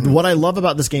 But what I love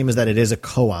about this game is that it is a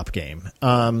co-op game.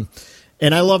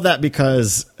 And I love that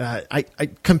because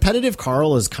competitive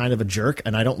Carl is kind of a jerk,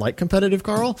 and I don't like competitive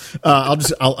Carl.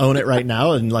 I'll own it right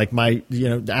now, and like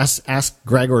ask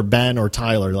Greg or Ben or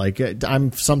Tyler. Like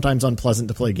I'm sometimes unpleasant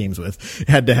to play games with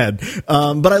head to head.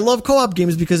 But I love co-op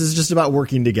games because it's just about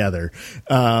working together.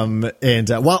 And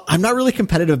while I'm not really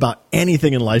competitive about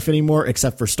anything in life anymore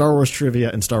except for Star Wars trivia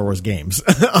and Star Wars games.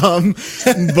 But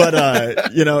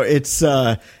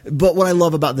what I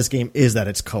love about this game is that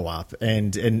it's co-op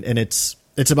and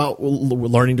it's about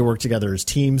learning to work together as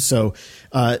teams. So,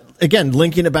 again,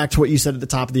 linking it back to what you said at the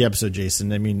top of the episode,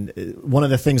 Jason, I mean, one of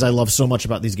the things I love so much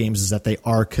about these games is that they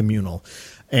are communal.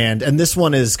 And this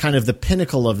one is kind of the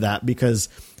pinnacle of that because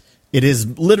it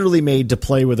is literally made to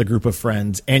play with a group of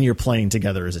friends and you're playing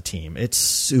together as a team. It's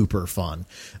super fun.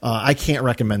 I can't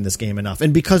recommend this game enough.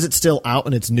 And because it's still out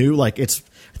and it's new, like I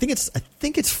think it's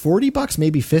 $40,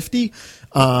 maybe 50.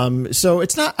 So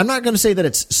it's not, I'm not going to say that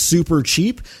it's super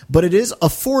cheap, but it is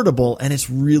affordable and it's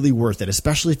really worth it,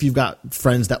 especially if you've got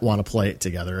friends that want to play it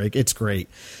together. It's great.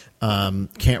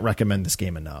 Can't recommend this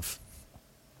game enough.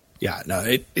 Yeah, no,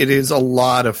 it is a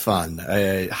lot of fun.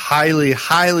 I highly,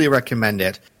 highly recommend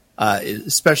it.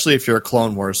 Especially if you're a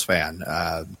Clone Wars fan.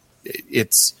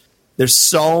 There's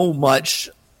so much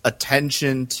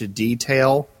attention to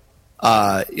detail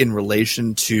in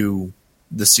relation to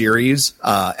the series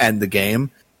and the game.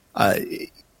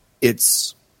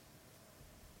 It's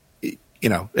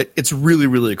really,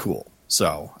 really cool.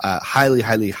 So highly,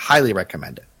 highly, highly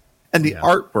recommend it. And the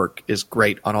artwork is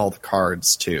great on all the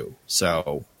cards too.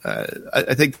 So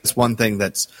I think that's one thing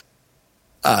that's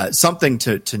something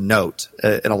to note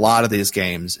in a lot of these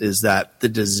games is that the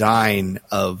design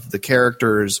of the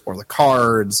characters or the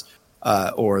cards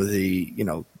or the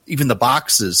even the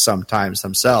boxes sometimes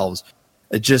themselves,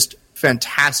 just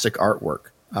fantastic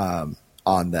artwork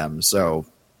on them. So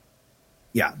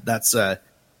yeah, that's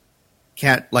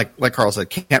can't like Carl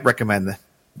said, can't recommend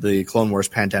the Clone Wars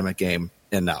Pandemic game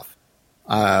enough.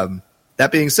 That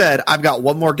being said, I've got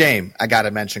one more game I got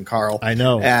to mention, Carl. I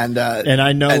know, and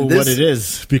I know what it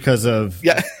is because of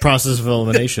process of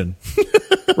elimination.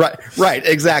 right,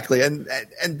 exactly, and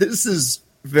this is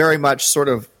very much sort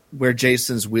of where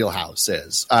Jason's wheelhouse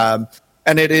is, and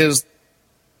it is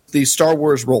the Star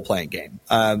Wars role playing game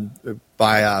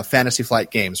by Fantasy Flight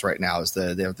Games. Right now is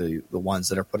they're the ones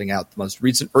that are putting out the most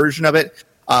recent version of it.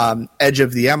 Edge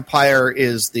of the Empire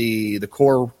is the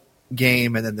core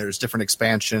game, and then there's different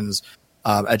expansions.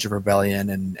 Edge of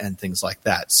Rebellion and things like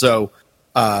that. So,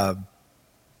 but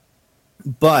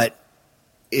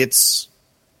it's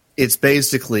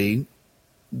basically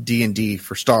D&D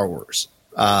for Star Wars.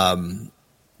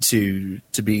 To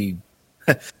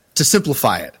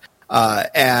simplify it.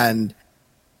 And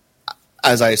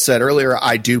as I said earlier,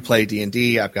 I do play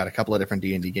D&D. I've got a couple of different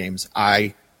D&D games.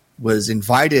 I was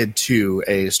invited to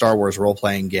a Star Wars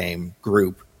role-playing game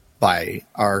group by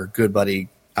our good buddy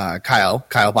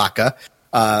Kyle Baca.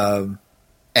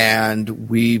 And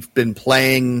we've been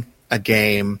playing a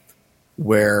game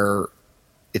where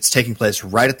it's taking place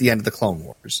right at the end of the Clone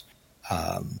Wars.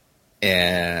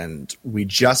 And we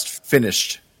just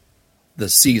finished the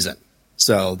season.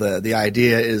 So the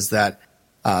idea is that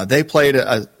they played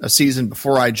a season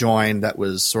before I joined that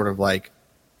was sort of like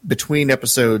between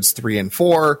episodes 3 and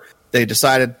 4. They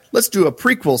decided, let's do a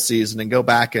prequel season and go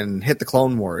back and hit the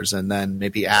Clone Wars and then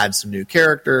maybe add some new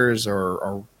characters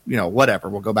or whatever.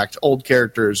 We'll go back to old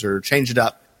characters or change it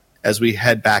up as we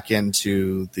head back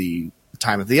into the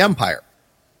time of the Empire.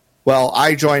 Well,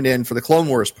 I joined in for the Clone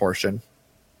Wars portion,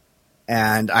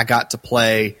 and I got to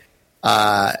play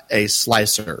a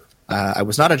slicer. I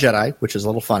was not a Jedi, which is a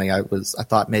little funny. I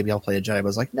thought maybe I'll play a Jedi, but I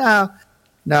was like, no,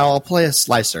 I'll play a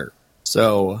slicer.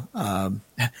 So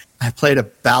I played a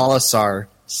Balasar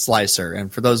slicer.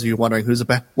 And for those of you wondering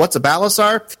what's a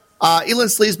Balasar, Elin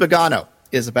Sleaze Bogano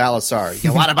is a Balasar.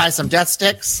 You want to buy some death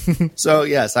sticks? So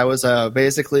yes, I was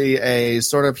basically a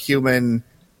sort of human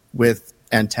with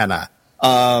antenna.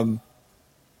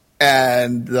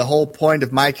 And the whole point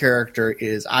of my character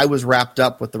is I was wrapped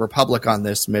up with the Republic on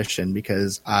this mission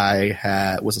because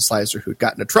I was a slicer who'd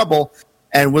gotten into trouble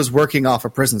and was working off a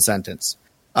prison sentence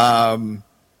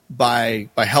by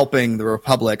helping the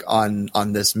Republic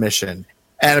on this mission.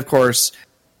 And of course,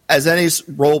 as any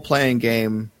role-playing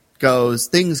game goes,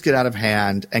 things get out of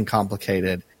hand and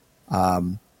complicated.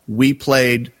 We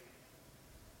played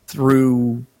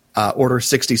through Order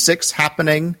 66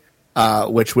 happening,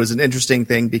 which was an interesting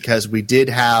thing because we did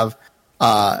have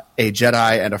a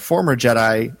Jedi and a former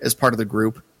Jedi as part of the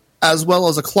group, as well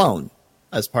as a clone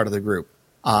as part of the group.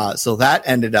 So that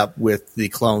ended up with the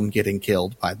clone getting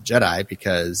killed by the Jedi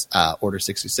because Order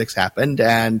 66 happened,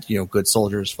 and good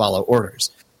soldiers follow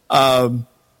orders. And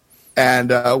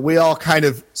we all kind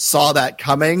of saw that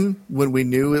coming when we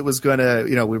knew it was gonna,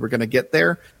 we were gonna get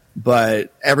there.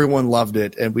 But everyone loved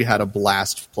it, and we had a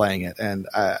blast playing it. And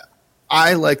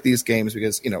I like these games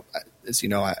because, as you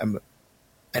know, I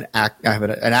have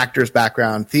an actor's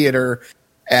background, theater,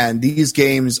 and these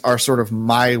games are sort of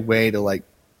my way to like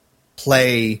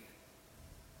play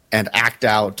and act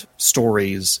out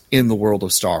stories in the world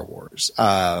of Star Wars.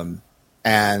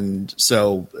 And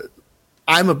so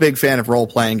I'm a big fan of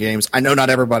role-playing games. I know not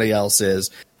everybody else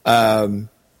is, and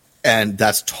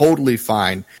that's totally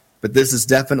fine. But this is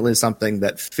definitely something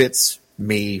that fits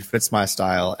me, fits my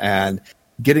style, and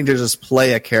getting to just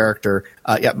play a character.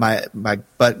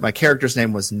 My character's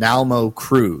name was Nalmo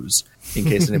Cruz, in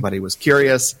case anybody was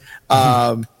curious. He's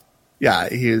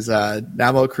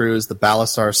Nalmo Cruz, the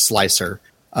Balasar Slicer.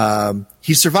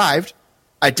 He survived.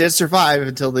 I did survive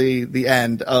until the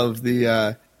end of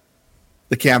the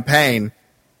campaign.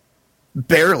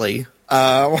 Barely.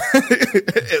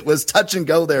 It was touch and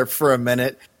go there for a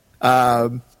minute.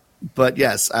 But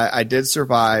yes, I did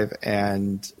survive,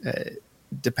 and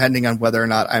depending on whether or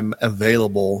not I'm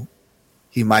available,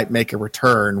 he might make a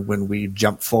return when we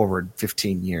jump forward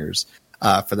 15 years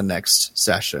for the next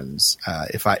sessions.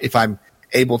 If I'm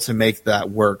able to make that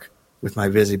work with my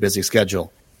busy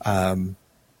schedule. Nice.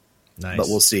 But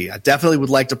we'll see. I definitely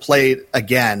would like to play it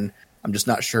again. I'm just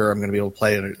not sure I'm going to be able to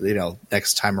play it,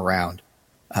 next time around.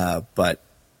 But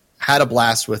had a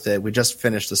blast with it. We just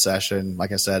finished the session,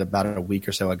 like I said, about a week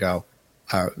or so ago.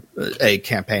 A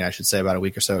campaign, I should say, about a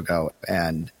week or so ago.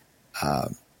 And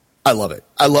I love it.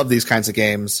 I love these kinds of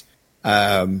games.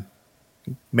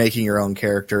 Making your own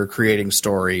character, creating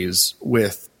stories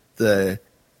with the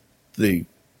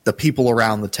people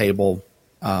around the table.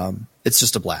 It's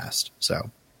just a blast.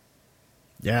 So,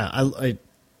 yeah, it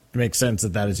makes sense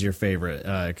that is your favorite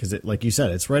because, like you said,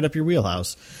 it's right up your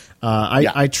wheelhouse.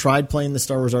 I tried playing the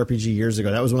Star Wars RPG years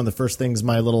ago. That was one of the first things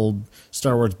my little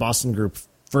Star Wars Boston group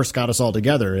first got us all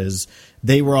together. Is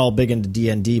they were all big into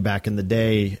D&D back in the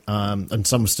day, and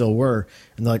some still were.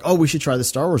 And they're like, "Oh, we should try the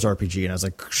Star Wars RPG." And I was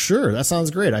like, "Sure, that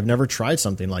sounds great. I've never tried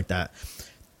something like that."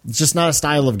 It's just not a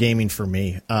style of gaming for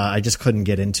me. I just couldn't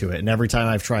get into it. And every time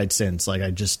I've tried since, like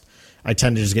I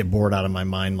tend to just get bored out of my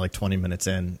mind like 20 minutes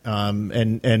in.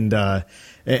 And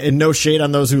no shade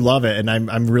on those who love it. And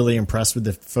I'm really impressed with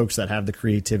the folks that have the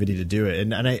creativity to do it.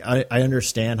 And I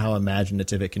understand how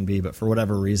imaginative it can be, but for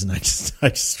whatever reason, I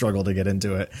just struggle to get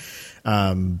into it.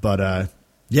 I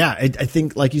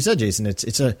think, like you said, Jason,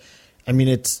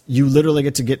 it's you literally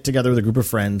get together with a group of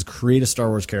friends, create a Star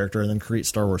Wars character, and then create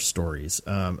Star Wars stories.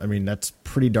 That's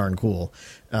pretty darn cool.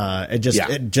 It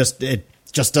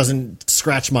just doesn't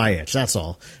scratch my itch. That's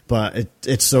all. But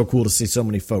it's so cool to see so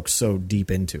many folks so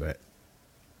deep into it.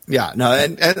 Yeah, no,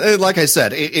 and like I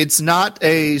said, it's not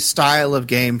a style of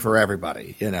game for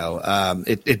everybody.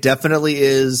 It definitely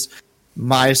is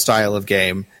my style of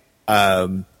game.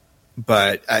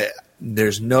 But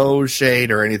there's no shade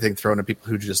or anything thrown at people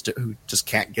who just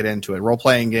can't get into it. Role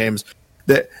playing games,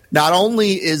 that not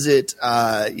only is it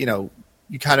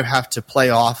you kind of have to play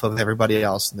off of everybody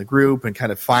else in the group and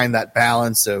kind of find that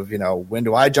balance of when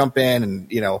do I jump in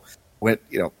and when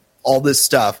all this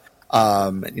stuff.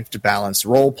 And you have to balance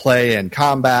role play and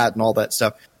combat and all that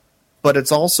stuff. But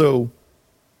it's also,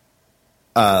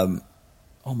 oh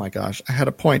my gosh, I had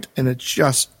a point and it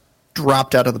just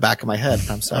dropped out of the back of my head.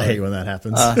 I'm sorry. I hate when that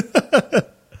happens.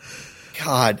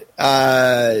 God.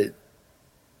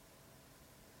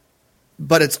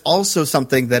 But it's also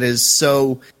something that is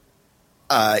so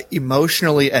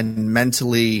emotionally and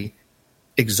mentally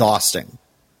exhausting.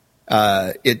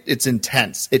 It's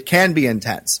intense. It can be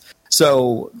intense.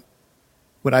 So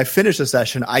when I finish a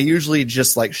session, I usually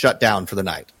just shut down for the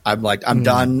night. I'm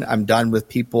done. I'm done with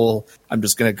people. I'm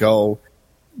just going to go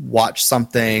watch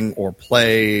something or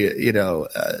play,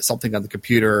 something on the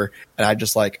computer. And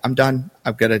I'm done.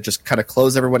 I'm going to just kind of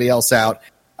close everybody else out.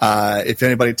 If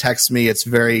anybody texts me, it's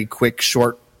very quick,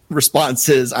 short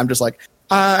responses. I'm just like,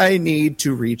 I need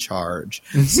to recharge.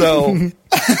 So,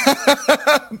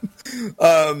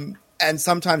 and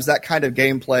sometimes that kind of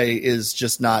gameplay is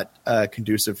just not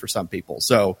conducive for some people.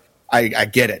 So I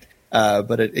get it.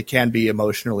 But it can be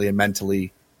emotionally and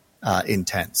mentally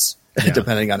intense,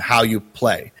 depending on how you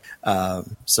play.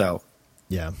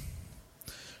 Yeah.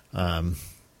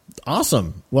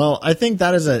 Awesome. Well, I think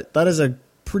that is a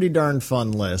pretty darn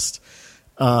fun list.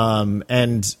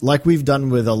 And like we've done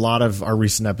with a lot of our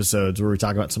recent episodes where we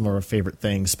talk about some of our favorite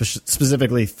things,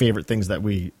 specifically favorite things that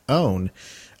we own,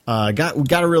 we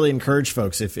got to really encourage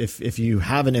folks. If you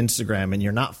have an Instagram and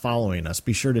you're not following us,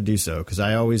 be sure to do so. Cause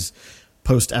I always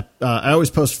post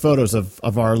photos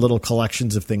of our little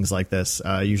collections of things like this,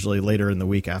 usually later in the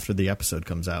week after the episode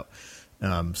comes out.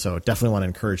 So definitely want to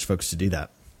encourage folks to do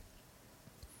that.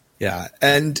 Yeah.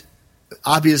 And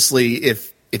obviously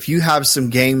if you have some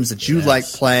games that you like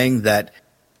playing that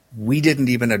we didn't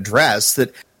even address,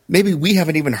 that maybe we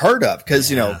haven't even heard of,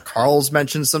 because, Carl's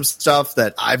mentioned some stuff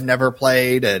that I've never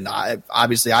played, and I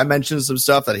mentioned some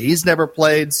stuff that he's never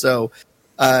played. So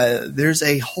there's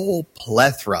a whole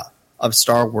plethora of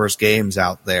Star Wars games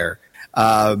out there.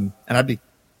 And I'd be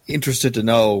interested to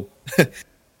know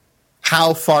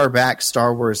how far back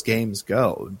Star Wars games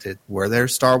go. Were there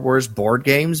Star Wars board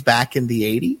games back in the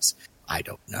 80s? I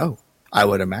don't know. I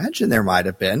would imagine there might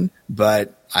have been,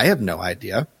 but I have no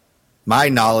idea. My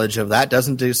knowledge of that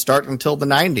doesn't start until the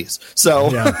 90s. So,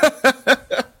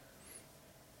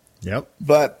 Yep.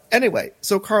 But anyway,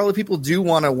 so Carl, if people do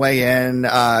want to weigh in,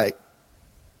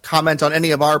 comment on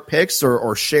any of our picks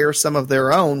or share some of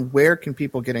their own, where can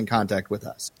people get in contact with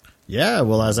us? Yeah,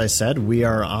 well, as I said, we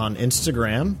are on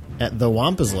Instagram at The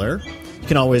Wampa's Lair. You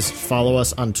can always follow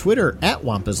us on Twitter at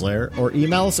Wampa's Lair, or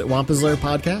email us at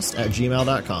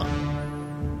wampaslairpodcast@gmail.com.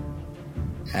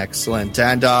 Excellent.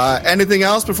 And anything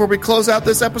else before we close out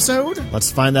this episode?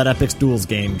 Let's find that Epic Duels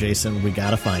game, Jason. We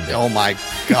got to find it. Oh my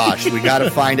gosh, we got to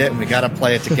find it and we got to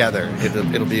play it together.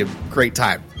 It'll be a great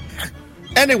time.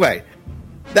 Anyway,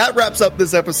 that wraps up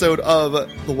this episode of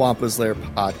the Wampa's Lair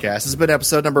podcast. This has been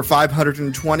episode number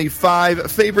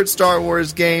 525, Favorite Star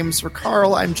Wars Games. For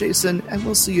Carl, I'm Jason, and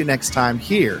we'll see you next time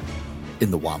here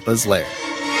in the Wampa's Lair.